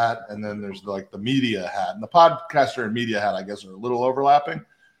podcaster hat, and then there's the media hat. And the podcaster and media hat, I guess, are a little overlapping,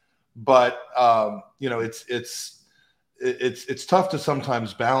 but it's tough to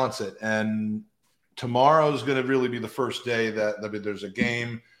sometimes balance it. And tomorrow is going to really be the first day that there's a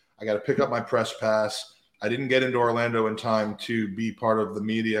game. I got to pick up my press pass. I didn't get into Orlando in time to be part of the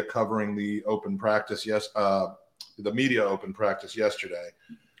media covering the open practice. The media open practice yesterday.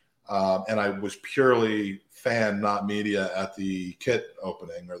 And I was purely fan, not media, at the kit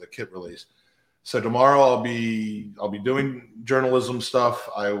opening or the kit release. So tomorrow I'll be doing journalism stuff.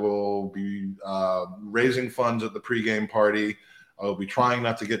 I will be raising funds at the pregame party. I'll be trying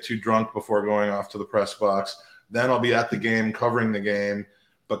not to get too drunk before going off to the press box. Then I'll be at the game, covering the game,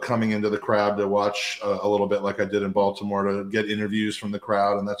 but coming into the crowd to watch a little bit like I did in Baltimore, to get interviews from the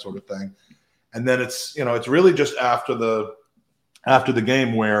crowd and that sort of thing. And then it's really just after the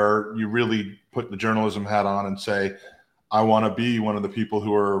game where you really put the journalism hat on and say, I want to be one of the people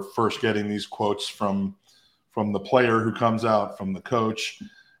who are first getting these quotes from the player who comes out, from the coach.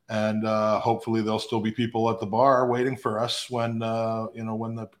 And hopefully there'll still be people at the bar waiting for us when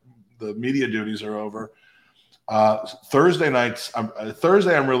the media duties are over. Thursday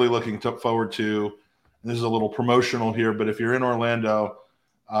I'm really looking forward to. This is a little promotional here, but if you're in Orlando,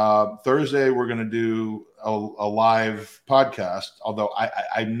 Thursday we're going to do a live podcast. Although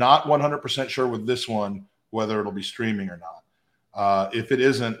I'm not 100% sure with this one whether it'll be streaming or not. If it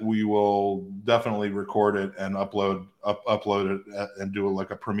isn't, we will definitely record it and upload it and do a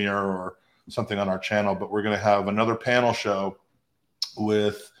premiere or something on our channel. But we're going to have another panel show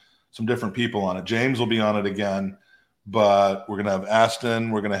with some different people on it. James will be on it again, but we're going to have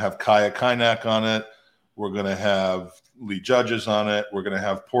Aston. We're going to have Kaya Kynak on it. We're going to have Lee Judges on it. We're going to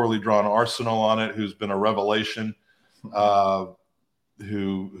have Poorly Drawn Arsenal on it, who's been a revelation,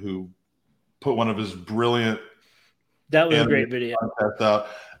 who put one of his brilliant. That was a great video.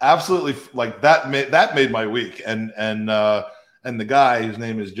 Absolutely, that made my week. And the guy, whose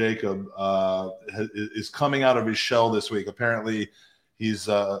name is Jacob, is coming out of his shell this week. Apparently, he's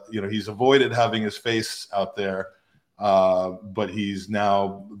avoided having his face out there, but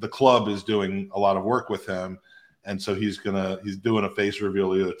the club is doing a lot of work with him, and so he's doing a face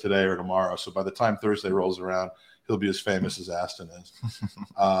reveal either today or tomorrow. So by the time Thursday rolls around, he'll be as famous as Aston is.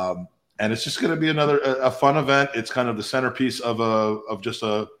 And it's just going to be a fun event. It's kind of the centerpiece of just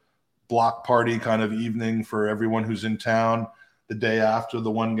a block party kind of evening for everyone who's in town the day after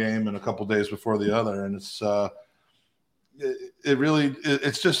the one game and a couple days before the other. And it's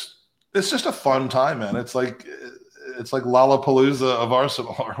just a fun time, man. It's like Lollapalooza of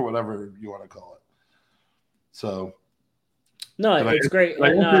Arsenal or whatever you want to call it. So no, it's great.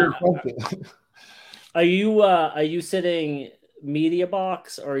 Are you sitting media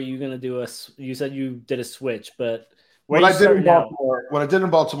box, or are you going to do you said you did a switch, but what I did in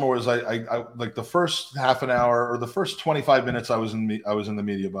Baltimore was I like the first half an hour or the first 25 minutes I was in the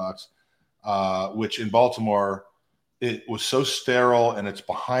media box, which in Baltimore it was so sterile and it's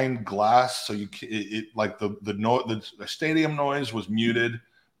behind glass, so the stadium noise was muted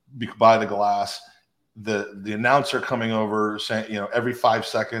by the glass. The announcer coming over saying, every 5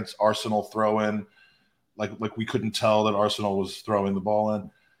 seconds Arsenal throw in, like we couldn't tell that Arsenal was throwing the ball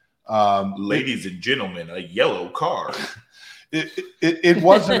in. Ladies and gentlemen, a yellow card. It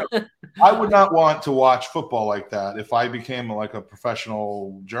wasn't. I would not want to watch football like that. If I became a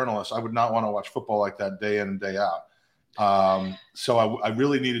professional journalist, I would not want to watch football like that day in and day out. So I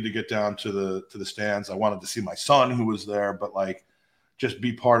really needed to get down to the stands. I wanted to see my son, who was there, but just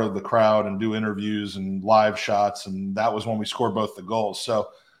be part of the crowd and do interviews and live shots. And that was when we scored both the goals. So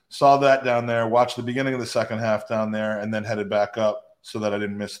saw that down there, watched the beginning of the second half down there, and then headed back up so that I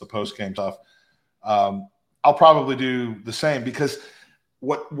didn't miss the post-game stuff. I'll probably do the same because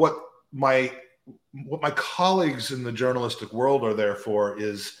what my colleagues in the journalistic world are there for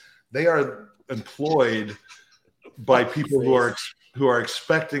is they are employed by people who are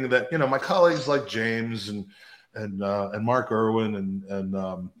expecting that, my colleagues like James and Mark Irwin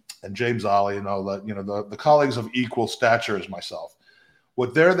and James Ollie and all that, the colleagues of equal stature as myself.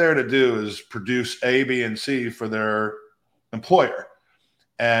 What they're there to do is produce A, B, and C for their employer.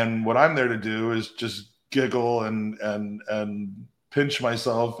 And what I'm there to do is just giggle and pinch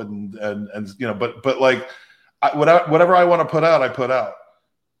myself but like whatever I want to put out, I put out,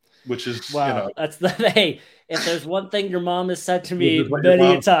 which is, that's hey, if there's one thing your mom has said to me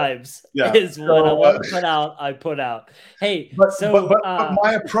many times, is what I want to put out, I put out. Hey, but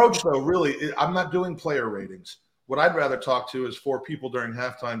my approach though, really, I'm not doing player ratings. What I'd rather talk to is 4 people during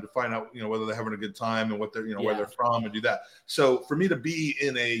halftime to find out, whether they're having a good time and what they're, where they're from, and do that. So for me to be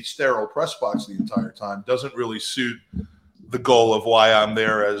in a sterile press box the entire time doesn't really suit the goal of why I'm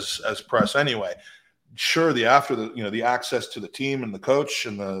there as press anyway. Sure, the access to the team and the coach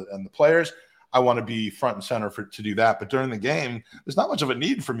and the players, I want to be front and center to do that. But during the game, there's not much of a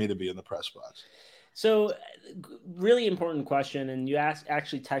need for me to be in the press box. So, really important question, and you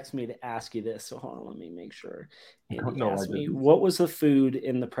actually text me to ask you this. So hold on, let me make sure. Asked me, what was the food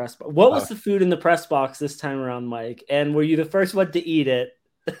in the press box? What was the food in the press box this time around, Mike? And were you the first one to eat it?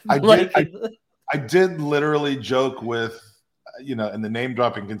 I did literally joke with, and the name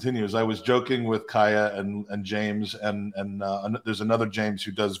dropping continues. I was joking with Kaya and James, and there's another James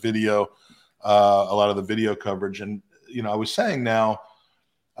who does video, a lot of the video coverage, and I was saying now.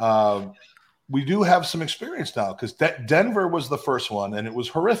 We do have some experience now because Denver was the first one, and it was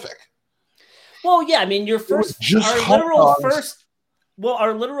horrific. Well, yeah, I mean, our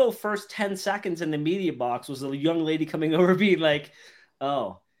literal first 10 seconds in the media box was a young lady coming over being like,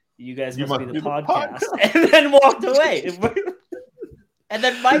 "Oh, you guys must be the podcast," and then walked away. And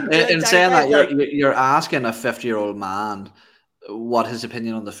then Mike, in saying that, you're asking a 50-year-old man what his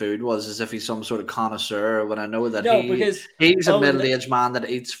opinion on the food was, as if he's some sort of connoisseur, when I know that he's a middle-aged man that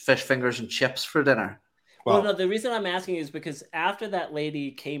eats fish fingers and chips for dinner. Well, no, the reason I'm asking is because after that lady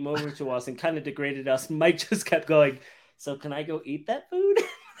came over to us and kind of degraded us, Mike just kept going, "So can I go eat that food?"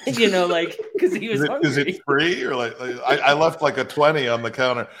 Because he was hungry. Is it free? Or I left like a 20 on the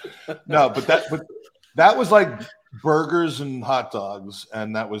counter. No, but that was like burgers and hot dogs,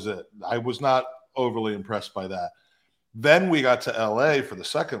 and that was it. I was not overly impressed by that. Then we got to LA for the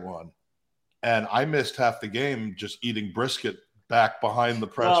second one, and I missed half the game just eating brisket back behind the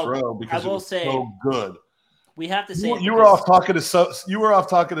press row because it was so good. We have to say you were off talking to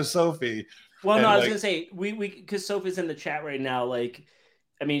Sophie. Well, no, I was gonna say we because Sophie's in the chat right now.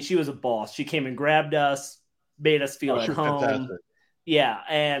 She was a boss. She came and grabbed us, made us feel at home. Fantastic.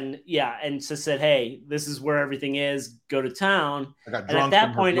 And so said, "Hey, this is where everything is. Go to town." I got drunk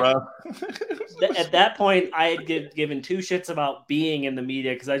at that point, I had given 2 shits about being in the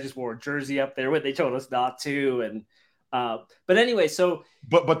media because I just wore a jersey up there. They told us not to, and but anyway, so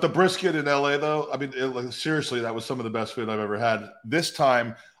but the brisket in LA though, I mean, seriously, that was some of the best food I've ever had. This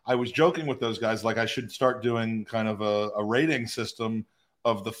time, I was joking with those guys like I should start doing kind of a rating system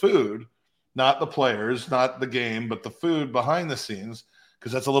of the food. Not the players, not the game, but the food behind the scenes,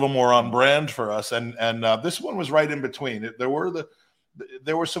 because that's a little more on brand for us. And this one was right in between. There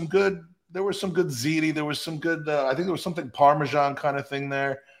were some good ziti. There was some good. I think there was something Parmesan kind of thing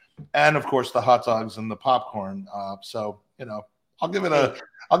there, and of course the hot dogs and the popcorn. So I'll give it a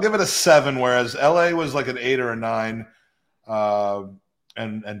 7, whereas LA was like an 8 or a 9,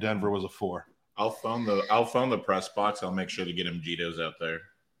 and Denver was a 4. I'll phone the press box. I'll make sure to get him Cheetos out there.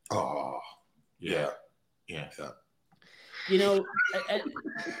 Oh. Yeah.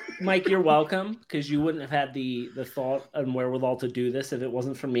 Mike, you're welcome, because you wouldn't have had the thought and wherewithal to do this if it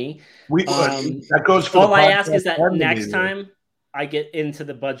wasn't for me. That goes for all I ask is that next time I get into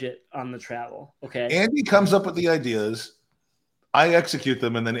the budget on the travel. Okay. Andy comes up with the ideas, I execute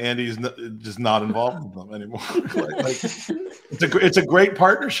them, and then Andy's just not involved with them anymore. It's a great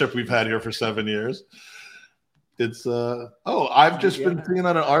partnership we've had here for 7 years. It's I've just been seeing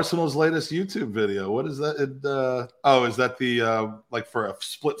on Arsenal's latest YouTube video. What is that? Is that the for a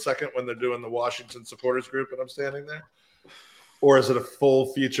split second when they're doing the Washington supporters group and I'm standing there? Or is it a full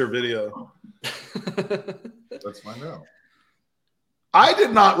feature video? Let's find out. I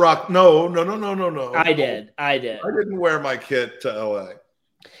did not rock. No. I did. I didn't wear my kit to LA.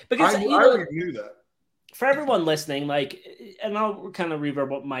 Because I already knew that. for everyone listening, like, and I'll kind of reverb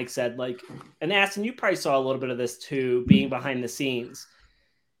what Mike said, like, and Aston, you probably saw a little bit of this too, being behind the scenes.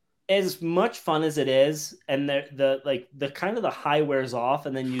 As much fun as it is, and the kind of the high wears off,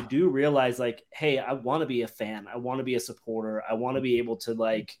 and then you do realize, like, hey, I want to be a fan, I want to be a supporter, I want to be able to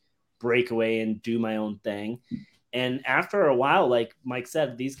like break away and do my own thing. And after a while, like Mike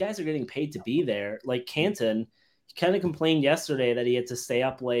said, these guys are getting paid to be there. Like Canton, he kind of complained yesterday that he had to stay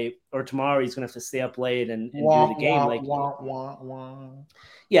up late, or tomorrow he's going to have to stay up late and do the game.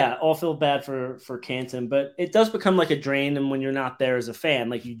 Yeah, I'll feel bad for Canton, but it does become like a drain. And when you're not there as a fan,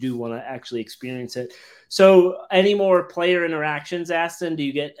 like you do want to actually experience it. So any more player interactions, Aston? Do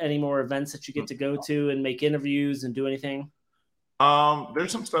you get any more events that you get to go to and make interviews and do anything?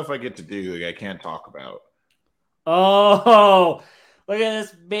 There's some stuff I get to do that I can't talk about. Oh, look at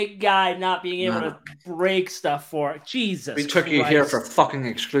this big guy not being able to break stuff for it. Jesus, we took you here for fucking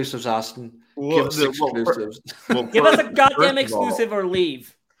exclusives, Aston. Give us exclusives. Give us a goddamn exclusive or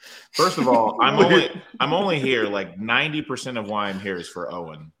leave. First of all, I'm only here like 90% of why I'm here is for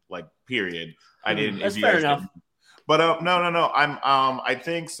Owen. Like, period. I didn't. That's fair enough. But no. I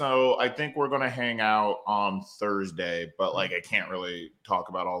think so. I think we're gonna hang out on Thursday, but like I can't really talk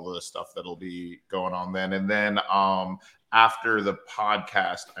about all the stuff that'll be going on then. And then after the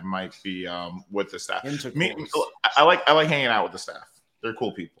podcast, I might be with the staff. I like hanging out with the staff. They're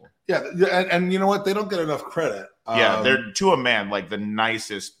cool people. Yeah, and you know what? They don't get enough credit. Yeah, they're to a man like the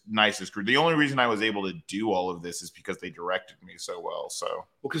nicest group. The only reason I was able to do all of this is because they directed me so well. So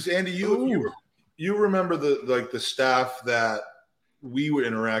because Andy, you remember the staff that we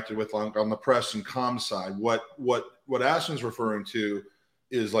interacted with on the press and comm side. What Aston's referring to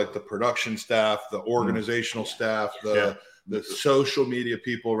is like the production staff, the organizational staff, the social media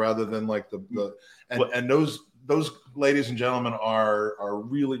people, rather than like and those ladies and gentlemen are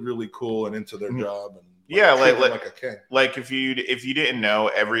really, really cool and into their job. And like a king. Like if you didn't know,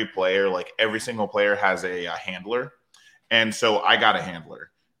 every single player has a handler, and so I got a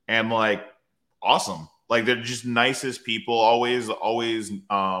handler, and like awesome. Like they're just nicest people, always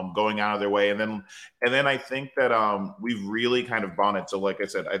going out of their way. And then I think that we've really kind of bonded. So like I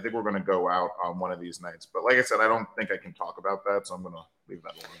said, I think we're going to go out on one of these nights. But like I said, I don't think I can talk about that, so I'm going to leave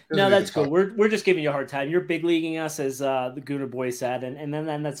that alone. No, that's cool. We're just giving you a hard time. You're big leaguing us, as the Gooner boy said, and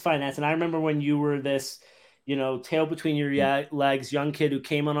then that's fine. And I remember when you were this, tail between your legs, young kid who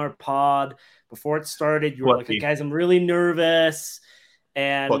came on our pod before it started. You were like, hey, guys, I'm really nervous,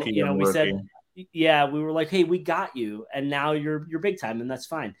 and we said. Yeah, we were like, hey, we got you, and now you're big time, and that's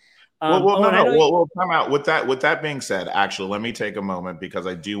fine. We'll come out with that. With that being said, actually, let me take a moment because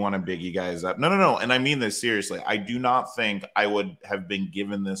I do want to big you guys up. No, and I mean this seriously. I do not think I would have been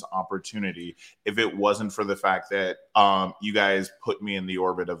given this opportunity if it wasn't for the fact that you guys put me in the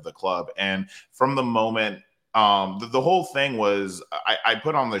orbit of the club, and from the moment. The whole thing was I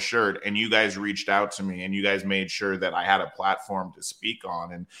put on the shirt and you guys reached out to me and you guys made sure that I had a platform to speak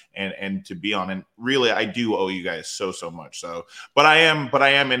on and to be on. And really, I do owe you guys so much. So, but I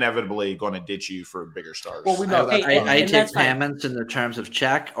am inevitably going to ditch you for bigger stars. Well, we know that. I take payments in the terms of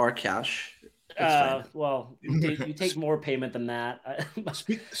check or cash. Well, you take more payment than that.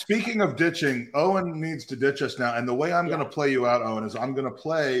 Speaking of ditching, Owen needs to ditch us now. And the way I'm going to play you out, Owen, is I'm going to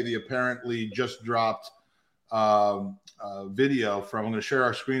play the apparently just dropped video from. I'm going to share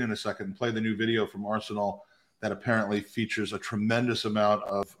our screen in a second and play the new video from Arsenal that apparently features a tremendous amount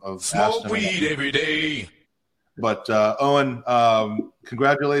of smoke weed every day. But Owen,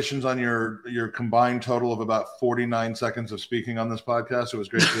 congratulations on your combined total of about 49 seconds of speaking on this podcast. It was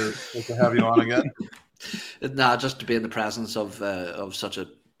great to have you on again. Just to be in the presence of such a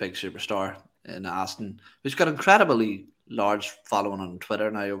big superstar in Aston, who's got incredibly large following on Twitter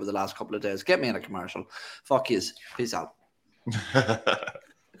now over the last couple of days. Get me in a commercial. Fuck yous. Peace out.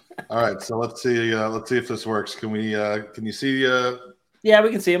 All right, so let's see if this works. Can you see? Yeah, we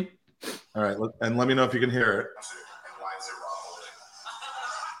can see him. All right, and let me know if you can hear it.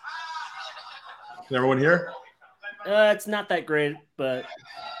 Can everyone hear? It's not that great, but.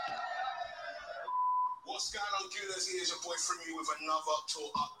 What's going on, Gooners? Here's your boy Freddie with another tour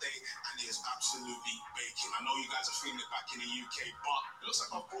update, and it is absolutely baking. I know you guys are feeling it back in the UK, but it looks like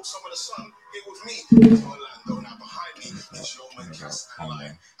I've brought some of the sun here with me to Orlando. Now behind me is your man Cass and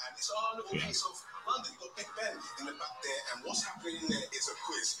Lion, and it's our little piece of London. You've got Big Ben in the back there, and what's happening in there is a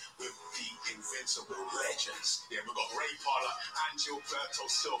quiz with the invincible legends. Yeah, we've got Ray Parler and Gilberto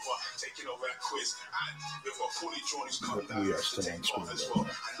Silva taking over that quiz, and we've got Paulie Drawn who's coming down to take off as well.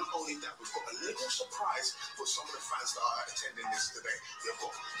 And not only that, we've got a little surprise for some of the fans that are attending this today. We've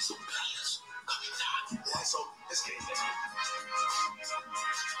got some players coming down. Yeah, so let's get in there.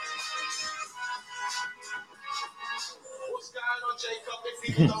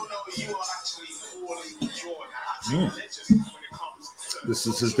 This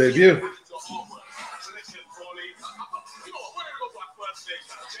is his debut.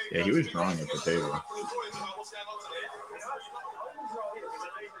 Yeah, he was drawing at the table.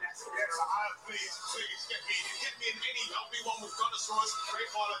 Please get me in any LB1 with Gooners.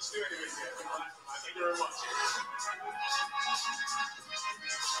 Great let's do it. Thank you very much.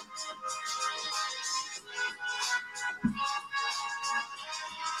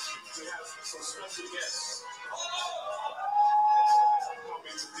 We have some special guests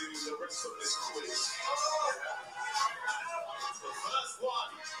coming to do the rest of this quiz. The first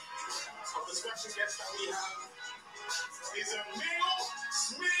one of the special guests that we have is Emil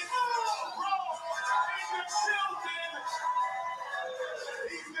Smith. In the building.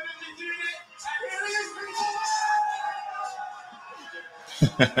 He's going to be doing it. And here he is.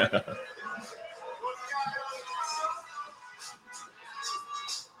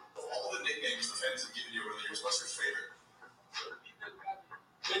 All the nicknames the fans have given you over the years, what's your favorite?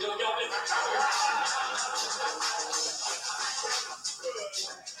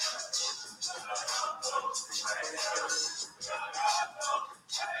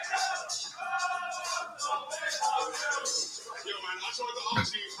 Yo, man, I just wanted to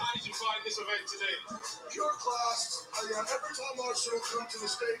ask you, how did you find this event today? Pure class. Every time our show comes to the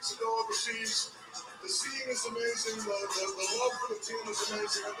States and go overseas, the scene is amazing. The love for the team is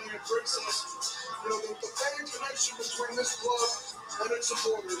amazing. I think it brings us, the fan connection between this club and its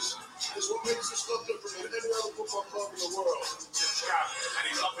supporters is what makes this club different than any other football club in the world. And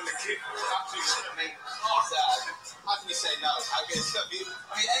he's up in the kick. Absolutely. How can you say no?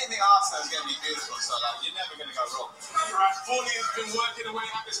 Anything Arsenal is going to be beautiful, so you're never going to go wrong. Right, Forley has been working away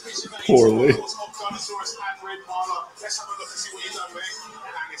at this picture. Forley. Let's have a look and see what he's done, mate.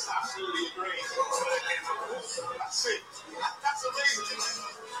 And it's absolutely great. That's it. That's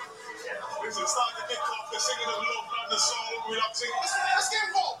amazing. Listen, start the kick off. They're singing the Love, Love the Soul. We're up singing. Let's get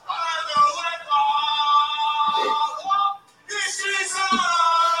involved. I know it all. This is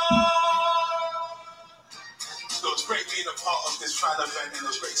So it's great being a part of this fan event, and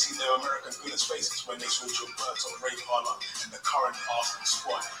it's great seeing their American Gooners faces when they switch your birds on Ray Parlour and the current Arsenal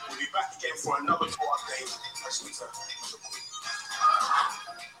squad. We'll be back again for another tour update. Let's meet her.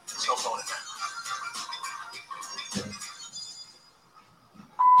 Stop going again.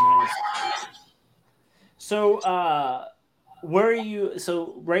 Nice. So, where are you?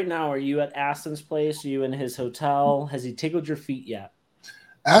 So, right now, are you at Aston's place? Are you in his hotel? Has he tickled your feet yet?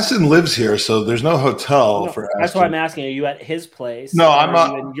 Aston lives here, so there's no hotel for Aston. That's why I'm asking. Are you at his place? No, I'm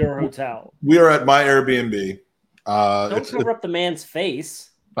not. In your hotel. We are at my Airbnb. Don't cover up the man's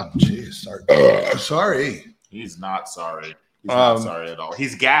face. Oh, jeez. Sorry. Sorry. He's not sorry. He's not sorry at all.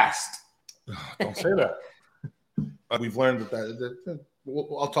 He's gassed. Don't say that. We've learned that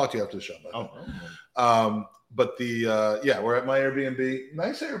I'll talk to you after the show. But we're at my Airbnb.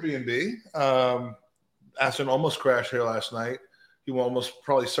 Nice Airbnb. Aston almost crashed here last night. He will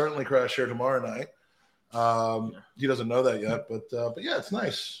certainly crash here tomorrow night. He doesn't know that yet, but yeah, it's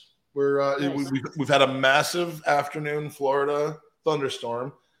nice. We've had a massive afternoon Florida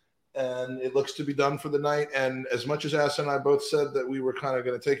thunderstorm, and it looks to be done for the night. And as much as Aston and I both said that we were kind of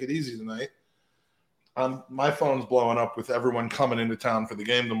going to take it easy tonight, my phone's blowing up with everyone coming into town for the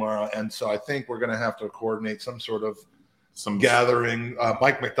game tomorrow, and so I think we're going to have to coordinate some gathering.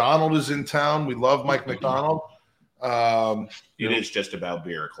 Mike McDonald is in town. We love Mike McDonald. It is just about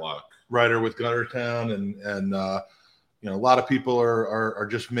beer o'clock. Writer with Gunnertown, and a lot of people are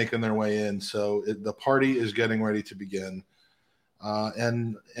just making their way in. So the party is getting ready to begin.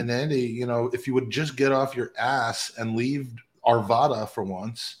 And Andy, if you would just get off your ass and leave Arvada for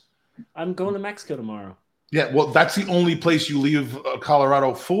once. I'm going to Mexico tomorrow. Yeah, well, that's the only place you leave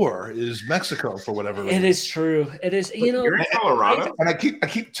Colorado for is Mexico for whatever reason. It is true. It is. You're in Colorado, and I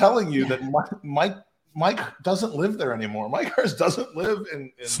keep telling you that Mike doesn't live there anymore. Mike Hurst doesn't live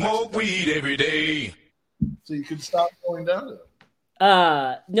in smoke Mexico. Weed every day. So you can stop going down to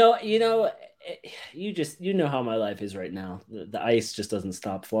them. No, you know how my life is right now. The ice just doesn't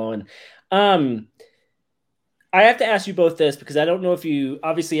stop flowing. I have to ask you both this because I don't know if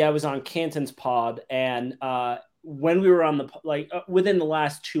obviously I was on Canton's pod, and when we were on within the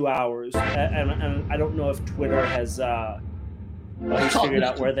last 2 hours, and I don't know if Twitter has he's figured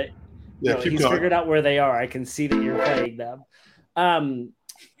out where they figured out where they are. I can see that you're playing them.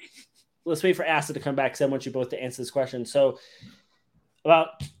 Let's wait for Asa to come back because I want you both to answer this question. So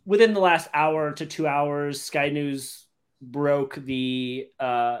about within the last hour to 2 hours, Sky News broke the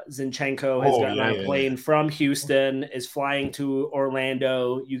Zinchenko has gotten on a plane from Houston, is flying to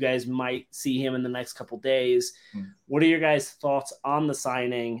Orlando. You guys might see him in the next couple days. What are your guys' thoughts on the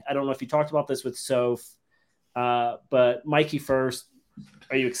signing? I don't know if you talked about this with Soph, but Mikey first.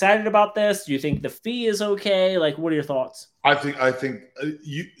 Are you excited about this? Do you think the fee is okay? Like, what are your thoughts? I think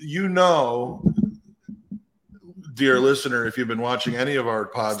you know, dear listener, if you've been watching any of our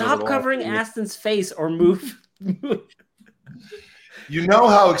pods, stop covering Aston's face or move. You know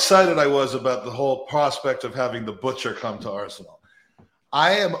how excited I was about the whole prospect of having the Butcher come to Arsenal.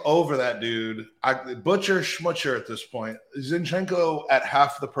 I am over that, dude. Butcher schmutcher at this point. Zinchenko at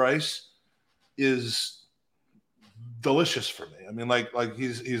half the price is delicious for me. I mean, like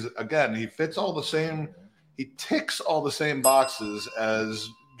he's again, he fits all the same. He ticks all the same boxes as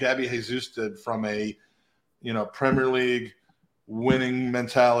Gabby Jesus did from a, Premier League winning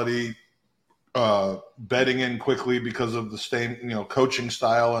mentality, betting in quickly because of the same, coaching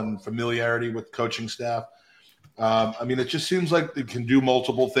style and familiarity with coaching staff. I mean, it just seems like it can do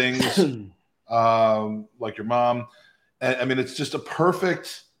multiple things, like your mom. And, I mean, it's just a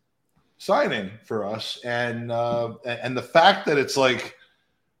perfect signing for us. And the fact that it's like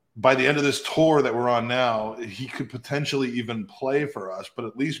by the end of this tour that we're on now, he could potentially even play for us, but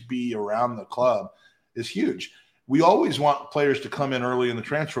at least be around the club is huge. We always want players to come in early in the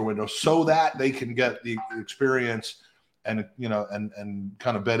transfer window so that they can get the experience and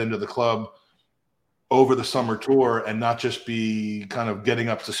kind of bed into the club over the summer tour and not just be kind of getting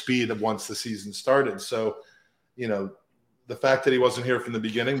up to speed once the season started. So, the fact that he wasn't here from the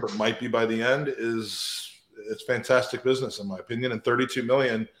beginning, but might be by the end it's fantastic business in my opinion. And 32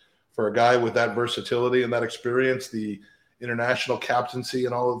 million for a guy with that versatility and that experience, the international captaincy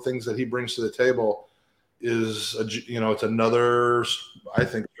and all the things that he brings to the table is, it's another, I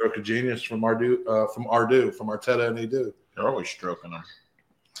think, stroke of genius from Arteta and Edu. They're always stroking them.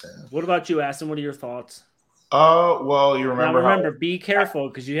 Yeah. What about you, Aston? What are your thoughts? Well, you remember. Be careful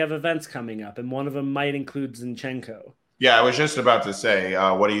because you have events coming up, and one of them might include Zinchenko. Yeah, I was just about to say,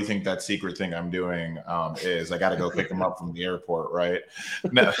 what do you think that secret thing I'm doing is? I got to go pick him up from the airport, right?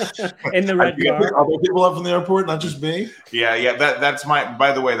 No. In the red car. Other people up from the airport, not just me. Yeah. That's my.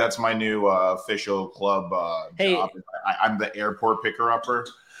 By the way, that's my new official club job. I'm the airport picker upper.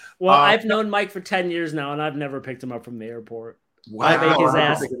 Well, I've known Mike for 10 years now, and I've never picked him up from the airport. Wow.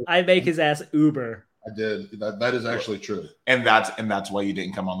 I make his ass Uber. I did. That is actually true. And that's why you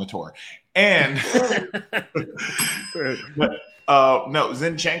didn't come on the tour. And no,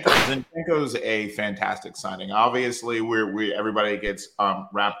 Zinchenko's a fantastic signing. Obviously, everybody gets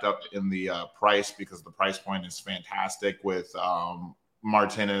wrapped up in the price because the price point is fantastic with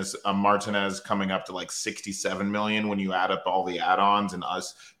Martinez coming up to like 67 million when you add up all the add-ons, and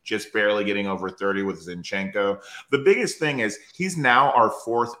us just barely getting over 30 with Zinchenko. The biggest thing is he's now our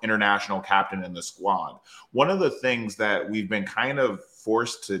fourth international captain in the squad. One of the things that we've been kind of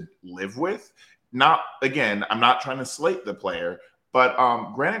forced to live with, I'm not trying to slate the player, but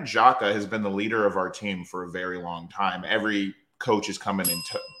Granit Xhaka has been the leader of our team for a very long time. Every coach has come in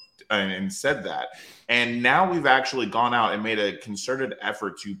and said that. And now we've actually gone out and made a concerted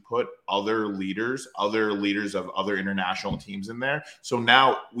effort to put other leaders of other international teams in there. So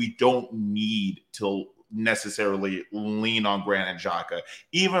now we don't need to necessarily lean on Granit Xhaka,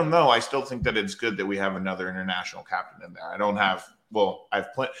 even though I still think that it's good that we have another international captain in there.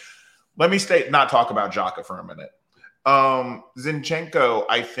 Let me not talk about Xhaka for a minute. Zinchenko,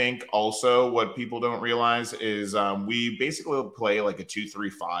 I think also what people don't realize is we basically play like a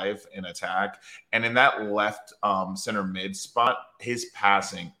 2-3-5 in attack, and in that left center mid spot, his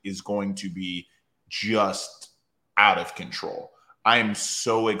passing is going to be just out of control. I am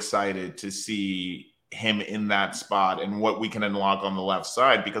so excited to see him in that spot and what we can unlock on the left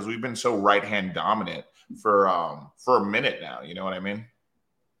side, because we've been so right hand dominant for a minute now. You know what I mean?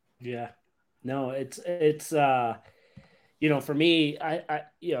 Yeah. No, it's for me,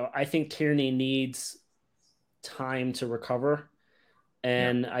 I think Tierney needs time to recover.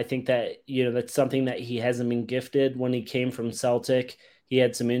 And I think that, that's something that he hasn't been gifted. When he came from Celtic, he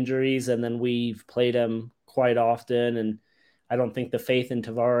had some injuries, and then we've played him quite often. And I don't think the faith in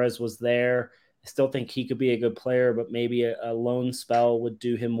Tavares was there. I still think he could be a good player, but maybe a loan spell would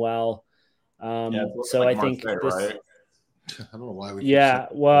do him well. So I think this, right? I don't know why we. Yeah,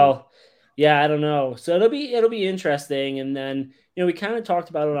 well. Yeah, I don't know. So it'll be interesting. And then, we kind of talked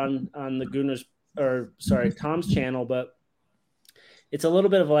about it on the Gooners, Tom's channel, but it's a little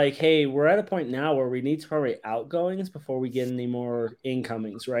bit of like, hey, we're at a point now where we need to probably outgoings before we get any more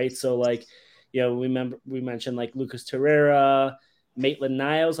incomings, right? So like, we mentioned like Lucas Torreira,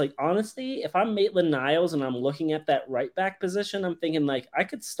 Maitland-Niles. Like, honestly, if I'm Maitland-Niles and I'm looking at that right back position, I'm thinking, like, I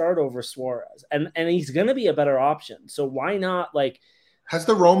could start over Suarez. And he's going to be a better option. So why not, like... Has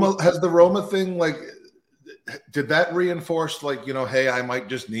the Roma thing, like... Did that reinforce, like, you know, hey, I might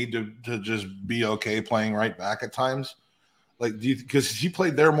just need to just be okay playing right back at times? Like, because he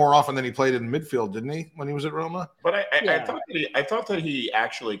played there more often than he played in midfield, didn't he, when he was at Roma? But I thought that he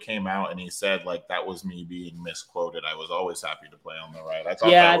actually came out and he said, like, that was me being misquoted. I was always happy to play on the right.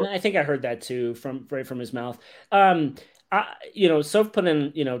 I think I heard that too right from his mouth. Soph put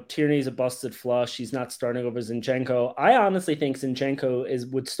in, Tierney's a busted flush. He's not starting over Zinchenko. I honestly think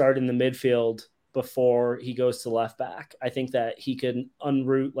Zinchenko would start in the midfield before he goes to left back. I think that he can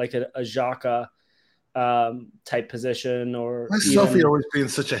unroot like a Xhaka type position. Or Sophie always being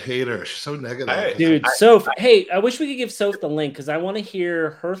such a hater. She's so negative. Dude, Soph. Hey, I wish we could give Soph the link because I want to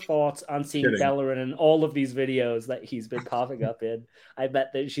hear her thoughts on seeing Bellerin in all of these videos that he's been popping up in. I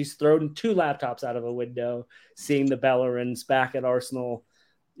bet that she's thrown 2 laptops out of a window seeing the Bellerins back at Arsenal,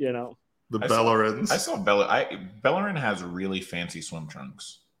 The Bellerins. I saw Bellerin has really fancy swim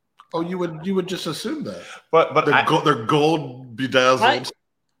trunks. Oh, you would just assume that. But they're gold bedazzled.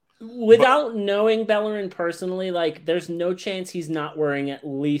 Without knowing Bellerin personally, like, there's no chance he's not wearing at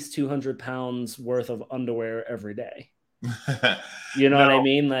least 200 pounds worth of underwear every day. You know what I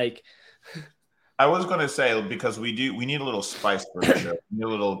mean? Like, I was going to say, because we need a little spice for the show, we need a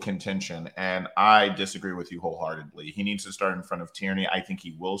little contention, and I disagree with you wholeheartedly. He needs to start in front of Tierney. I think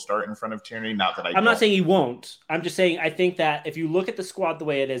he will start in front of Tierney. I'm not saying he won't. I'm just saying I think that if you look at the squad the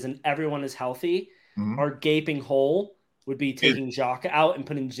way it is and everyone is healthy, our gaping hole would be taking Xhaka out and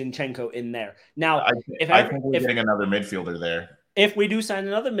putting Zinchenko in there. Now, I think we're getting another midfielder there. If we do sign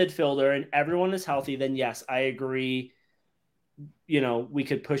another midfielder and everyone is healthy, then yes, I agree. We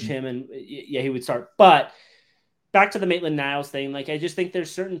could push him and he would start. But back to the Maitland-Niles thing, like, I just think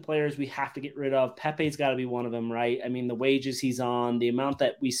there's certain players we have to get rid of. Pepe's got to be one of them, right? I mean, the wages he's on, the amount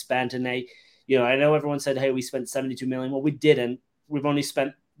that we spent, and I know everyone said, hey, we spent $72 million. Well, we didn't. We've only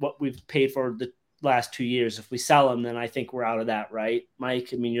spent what we've paid for the last 2 years. If we sell him, then I think we're out of that, right, Mike?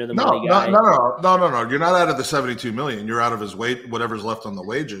 I mean, you're the money guy. No. You're not out of the $72 million. You're out of his whatever's left on the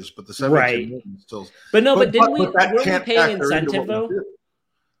wages. But the $72 million still. But no, but didn't we? Weren't we paying incentive though?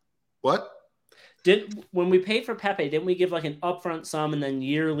 What? When we paid for Pepe, didn't we give like an upfront sum and then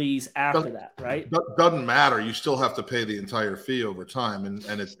yearlies after that, right? Doesn't matter. You still have to pay the entire fee over time, and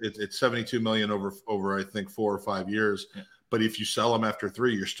it's $72 million over I think 4 or 5 years. Yeah. But if you sell them after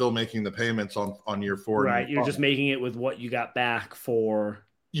 3, you're still making the payments on year 4. Right. You're just making it with what you got back for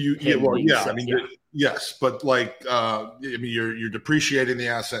yes. But like, you're depreciating the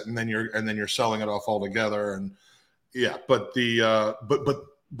asset and then you're selling it off altogether. And but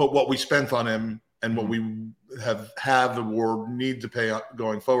what we spent on him and what we have or need to pay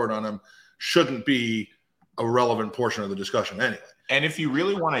going forward on him shouldn't be a relevant portion of the discussion anyway. And if you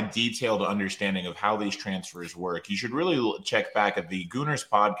really want a detailed understanding of how these transfers work, you should really check back at the Gooners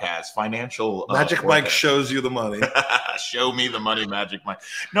podcast, financial. Magic Mike shows you the money. Show me the money, Magic Mike.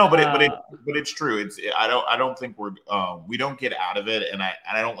 No, but it's true. I don't think we don't get out of it, and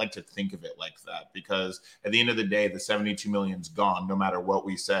I don't like to think of it like that, because at the end of the day, the $72 million's gone, no matter what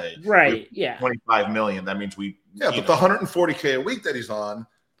we say. Right. Yeah. $25 million. That means we. Yeah, but the $140K a week that he's on.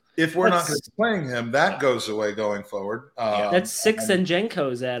 If we're not playing him, that goes away going forward. That's 6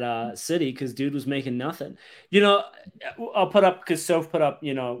 Zinchenko's at City because dude was making nothing. I'll put up, because Soph put up,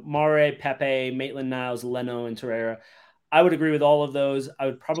 Mare, Pepe, Maitland-Niles, Leno, and Torreira. I would agree with all of those. I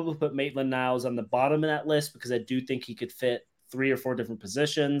would probably put Maitland-Niles on the bottom of that list because I do think he could fit 3 or 4 different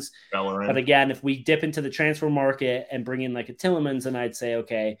positions. Bellerin. But again, if we dip into the transfer market and bring in like a Tillemans, then I'd say,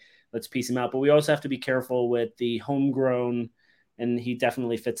 okay, let's piece him out. But we also have to be careful with the homegrown. And he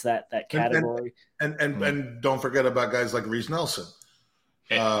definitely fits that category. And don't forget about guys like Reece Nelson.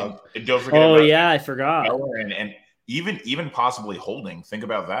 And don't forget. I forgot. And even possibly Holding. Think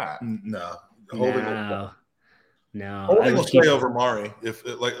about that. No. Holding will stay over Mari.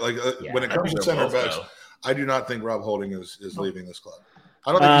 When it comes to center backs, I do not think Rob Holding is leaving this club.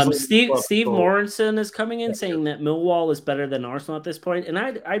 I don't think Steve Morrison is coming in saying that Millwall is better than Arsenal at this point, and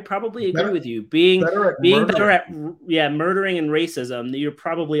I'd probably agree with you. Being better at murdering and racism, you're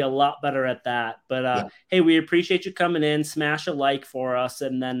probably a lot better at that. But hey, we appreciate you coming in. Smash a like for us,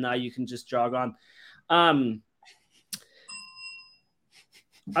 and then you can just jog on.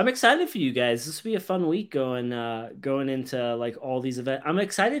 I'm excited for you guys. This will be a fun week going into like all these events. I'm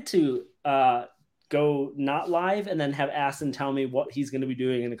excited to go not live and then have Aston tell me what he's going to be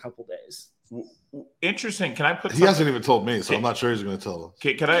doing in a couple days. Interesting. Can I put? He hasn't even told me, so I'm not sure he's going to tell us.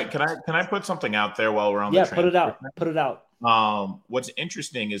 Can I put something out there while we're on? Yeah, put it out. Put it out. What's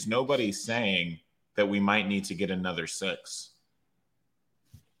interesting is nobody's saying that we might need to get another 6.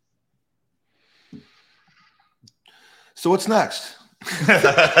 So what's next?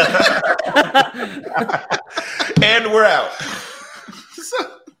 And we're out.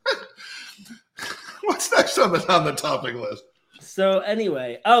 What's next on the topic list? So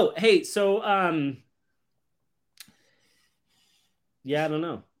anyway, yeah, I don't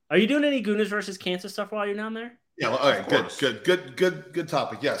know. Are you doing any Gooners versus Cancer stuff while you're down there? Yeah, all right, good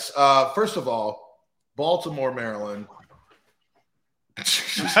topic. Yes. First of all, Baltimore, Maryland. No,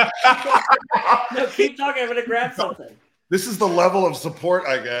 keep talking. I'm gonna grab something. This is the level of support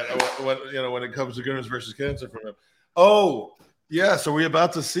I get when it comes to Gooners versus Cancer from him. Oh, yes. Are we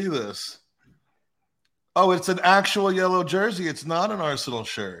about to see this? Oh, it's an actual yellow jersey. It's not an Arsenal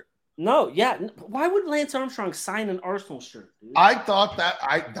shirt. No, yeah. Why would Lance Armstrong sign an Arsenal shirt, dude? I thought that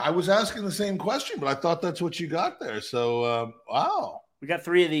I was asking the same question, but I thought that's what you got there. So, wow. We got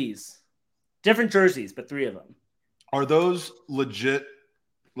 3 of these. Different jerseys, but 3 of them. Are those legit?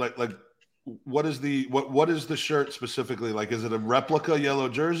 Like what is the shirt specifically? Like, is it a replica yellow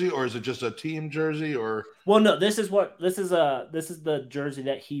jersey or is it just a team jersey or? Well, no, this is the jersey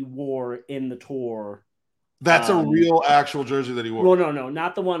that he wore in the tour. That's a real actual jersey that he wore. No,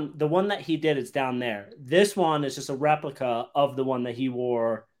 not the one. The one that he did is down there. This one is just a replica of the one that he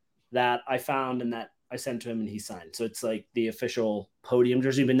wore that I found and that I sent to him and he signed. So it's like the official podium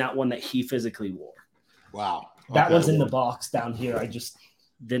jersey, but not one that he physically wore. Wow. That one's in the box down here. I just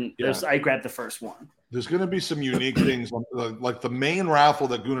didn't. Yeah. I grabbed the first one. There's going to be some unique things. Like the main raffle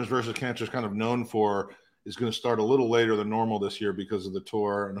that Gooners versus Cancer is kind of known for is going to start a little later than normal this year because of the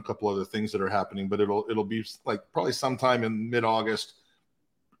tour and a couple other things that are happening. But it'll be like probably sometime in mid-August,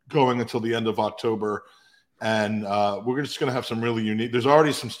 going until the end of October. And we're just going to have some really unique. There's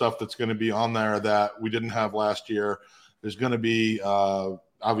already some stuff that's going to be on there that we didn't have last year. There's going to be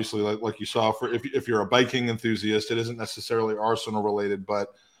obviously like you saw for if you're a biking enthusiast, it isn't necessarily Arsenal related,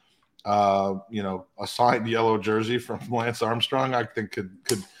 but a signed yellow jersey from Lance Armstrong, I think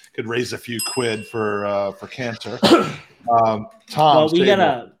could raise a few quid for Cancer. Tom, well,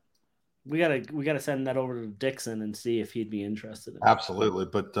 we gotta send that over to Dixon and see if he'd be interested in it. Absolutely,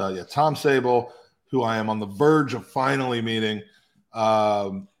 but Tom Sable, who I am on the verge of finally meeting,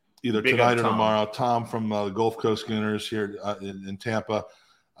 either Big tonight or tomorrow. Tom from Gulf Coast Gooners here in Tampa.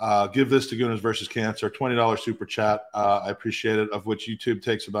 Give this to Gooners versus Cancer, $20 super chat. I appreciate it, of which YouTube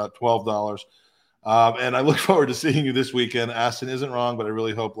takes about $12. And I look forward to seeing you this weekend. Aston isn't wrong, but I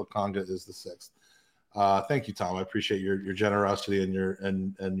really hope Lakonga is the 6th. Thank you, Tom. I appreciate your generosity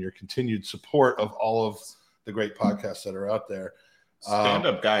and your continued support of all of the great podcasts that are out there.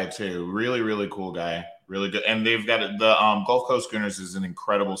 Stand-up guy too, really, really cool guy, really good. And they've got the Gulf Coast Gooners is an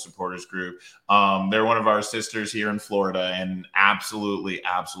incredible supporters group. They're one of our sisters here in Florida, and absolutely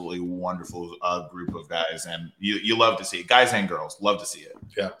wonderful group of guys. And you love to see it, guys and girls, love to see it.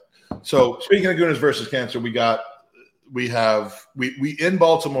 Yeah. So speaking of Gooners versus Cancer, we in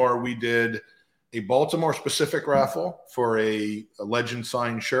Baltimore, we did a Baltimore specific raffle for a legend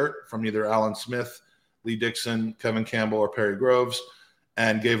signed shirt from either Alan Smith, Lee Dixon, Kevin Campbell, or Perry Groves,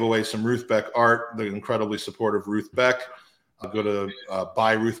 and gave away some Ruth Beck art, the incredibly supportive Ruth Beck. Go to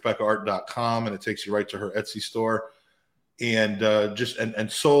buyruthbeckart.com and it takes you right to her Etsy store. And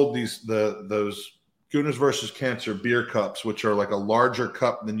sold those Gooners versus Cancer beer cups, which are like a larger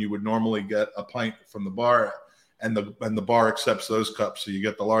cup than you would normally get a pint from the bar, and the bar accepts those cups, so you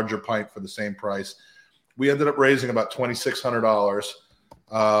get the larger pint for the same price. We ended up raising about $2,600,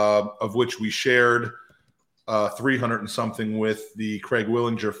 of which we shared 300 and something with the Craig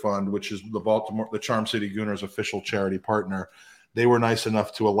Willinger Fund, which is the Charm City Gooners official charity partner. They were nice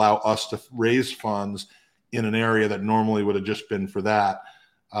enough to allow us to raise funds in an area that normally would have just been for that.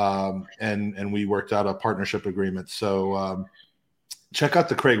 And we worked out a partnership agreement. So check out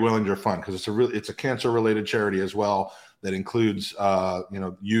the Craig Willinger Fund, because it's a cancer related charity as well that includes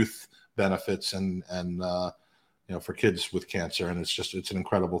youth benefits and for kids with cancer, and it's an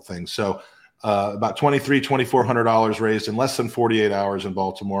incredible thing. So about $2,400 raised in less than 48 hours in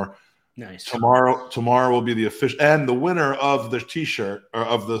Baltimore. Nice. Tomorrow will be the official, and the winner of the T-shirt or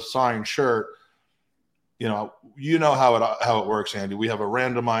of the signed shirt. You know how it works, Andy. We have a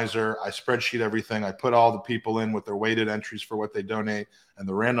randomizer. I spreadsheet everything. I put all the people in with their weighted entries for what they donate, and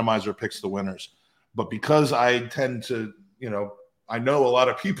the randomizer picks the winners. But because I tend to, I know a lot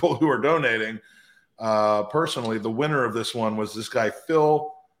of people who are donating personally, the winner of this one was this guy,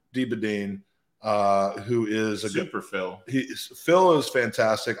 Phil DeBedine, who is a super Phil. Phil is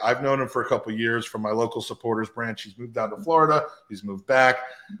fantastic. I've known him for a couple of years from my local supporters branch. He's moved down to Florida. He's moved back.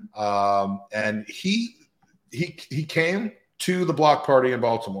 And he he came to the block party in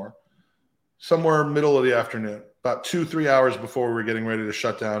Baltimore somewhere middle of the afternoon, about 2-3 hours before we were getting ready to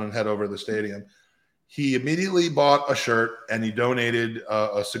shut down and head over to the stadium. He immediately bought a shirt and he donated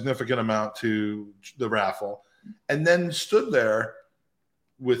a significant amount to the raffle, and then stood there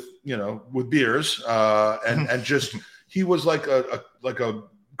with beers and just he was like a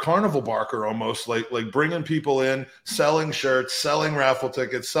carnival barker almost, like bringing people in, selling shirts, selling raffle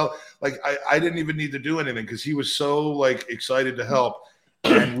tickets. I didn't even need to do anything because he was so like excited to help.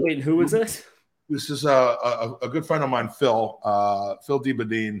 And wait, who was this? This is a good friend of mine, Phil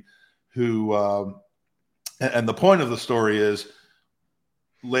DiBadine, who and the point of the story is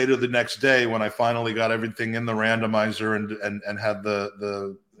later the next day when I finally got everything in the randomizer and had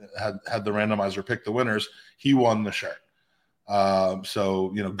the randomizer pick the winners, he won the shirt. So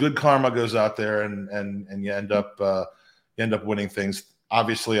good karma goes out there, and you end up winning things.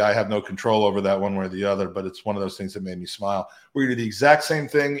 Obviously, I have no control over that one way or the other, but it's one of those things that made me smile. We're going to do the exact same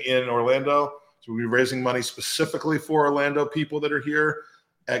thing in Orlando. So we'll be raising money specifically for Orlando people that are here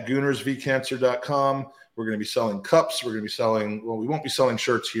at GoonersVCancer.com. We're going to be selling cups. We're going to be selling, we won't be selling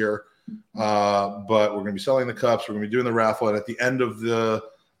shirts here, but we're going to be selling the cups. We're going to be doing the raffle. And at the end of the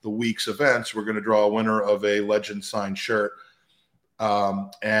week's events, we're going to draw a winner of a Legend signed shirt.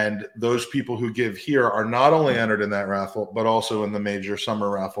 And those people who give here are not only entered in that raffle, but also in the major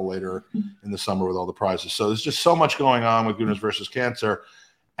summer raffle later in the summer with all the prizes. So there's just so much going on with Gooners versus Cancer.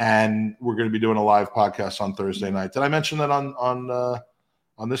 And we're going to be doing a live podcast on Thursday night. Did I mention that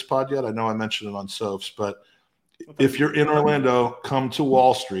on this pod yet? I know I mentioned it on Soaps, but if you're in Orlando, come to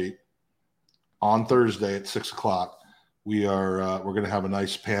Wall Street on Thursday at 6:00. We're going to have a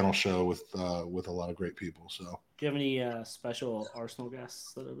nice panel show with a lot of great people. So, do you have any special Arsenal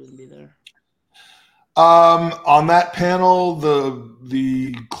guests that are going to be there? On that panel,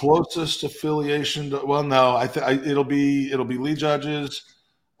 the closest affiliation to, well, no, it'll be Lee Judges,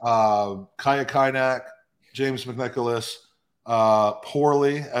 Kaya Kynak, James McNicholas,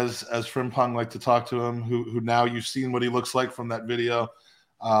 Poorly, as Frimpong like to talk to him, who now you've seen what he looks like from that video.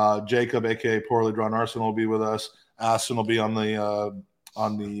 Jacob, aka Poorly Drawn Arsenal, will be with us. Aston will be on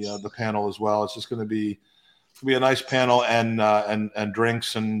the panel as well. It's just going to be a nice panel and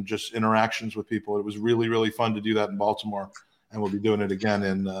drinks and just interactions with people. It was really, really fun to do that in Baltimore, and we'll be doing it again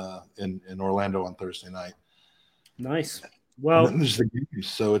in Orlando on Thursday night. Nice. Well, and then there's the games,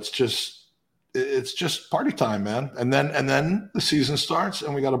 so it's just party time, man. And then the season starts,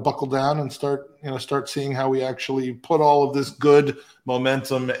 and we got to buckle down and start seeing how we actually put all of this good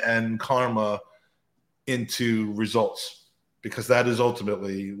momentum and karma into results, because that is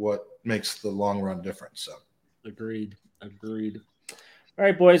ultimately what makes the long run difference. So agreed. All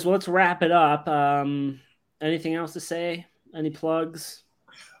right, boys, well, let's wrap it up. Anything else to say? Any plugs?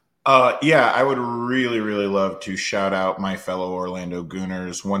 Yeah, I would really, really love to shout out my fellow Orlando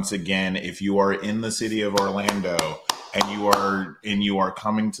Gooners. Once again, if you are in the city of Orlando and you are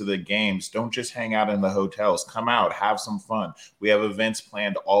coming to the games, don't just hang out in the hotels. Come out, have some fun. We have events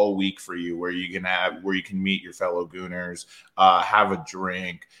planned all week for you where you can meet your fellow Gooners, have a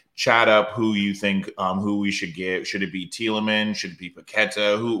drink, chat up who you think who we should get. Should it be Thielemann? Should it be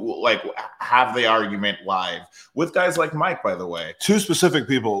Paqueta? Who, like, have the argument live with guys like Mike, by the way. Two specific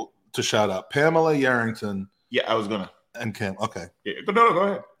people to shout out: Pamela Yarrington. Yeah, I was gonna. And Cam. Okay. Yeah, but no,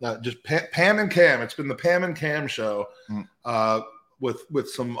 go ahead. Just Pam and Cam. It's been the Pam and Cam show with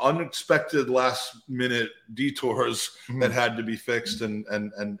some unexpected last minute detours that had to be fixed,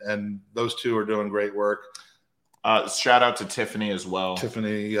 and those two are doing great work. Shout out to Tiffany as well.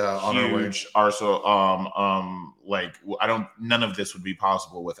 Tiffany on her way. Also, none of this would be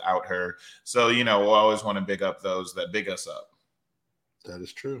possible without her. So, we'll always want to big up those that big us up. That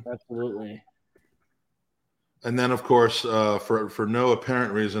is true. Absolutely. And then, of course, for no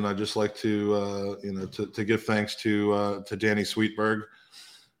apparent reason, I'd just like to to give thanks to Danny Sweetberg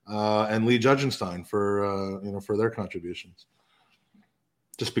and Lee Judgenstein for their contributions.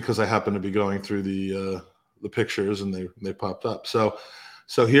 Just because I happen to be going through the pictures and they popped up. So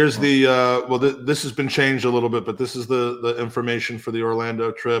here's this has been changed a little bit, but this is the information for the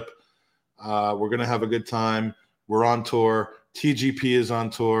Orlando trip. We're gonna have a good time. We're on tour. TGP is on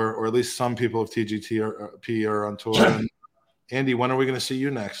tour, or at least some people of TGP are on tour. And Andy, when are we going to see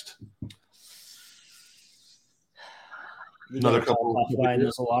you next? Another couple.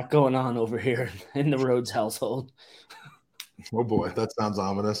 There's a lot going on over here in the Rhodes household. Oh boy, that sounds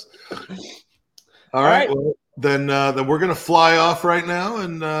ominous. All right. Well, then we're going to fly off right now,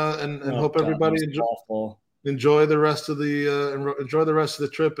 and hope everybody enjoy the rest of the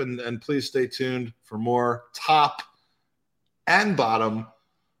trip, and please stay tuned for more top and bottom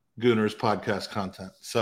Gooners podcast content. So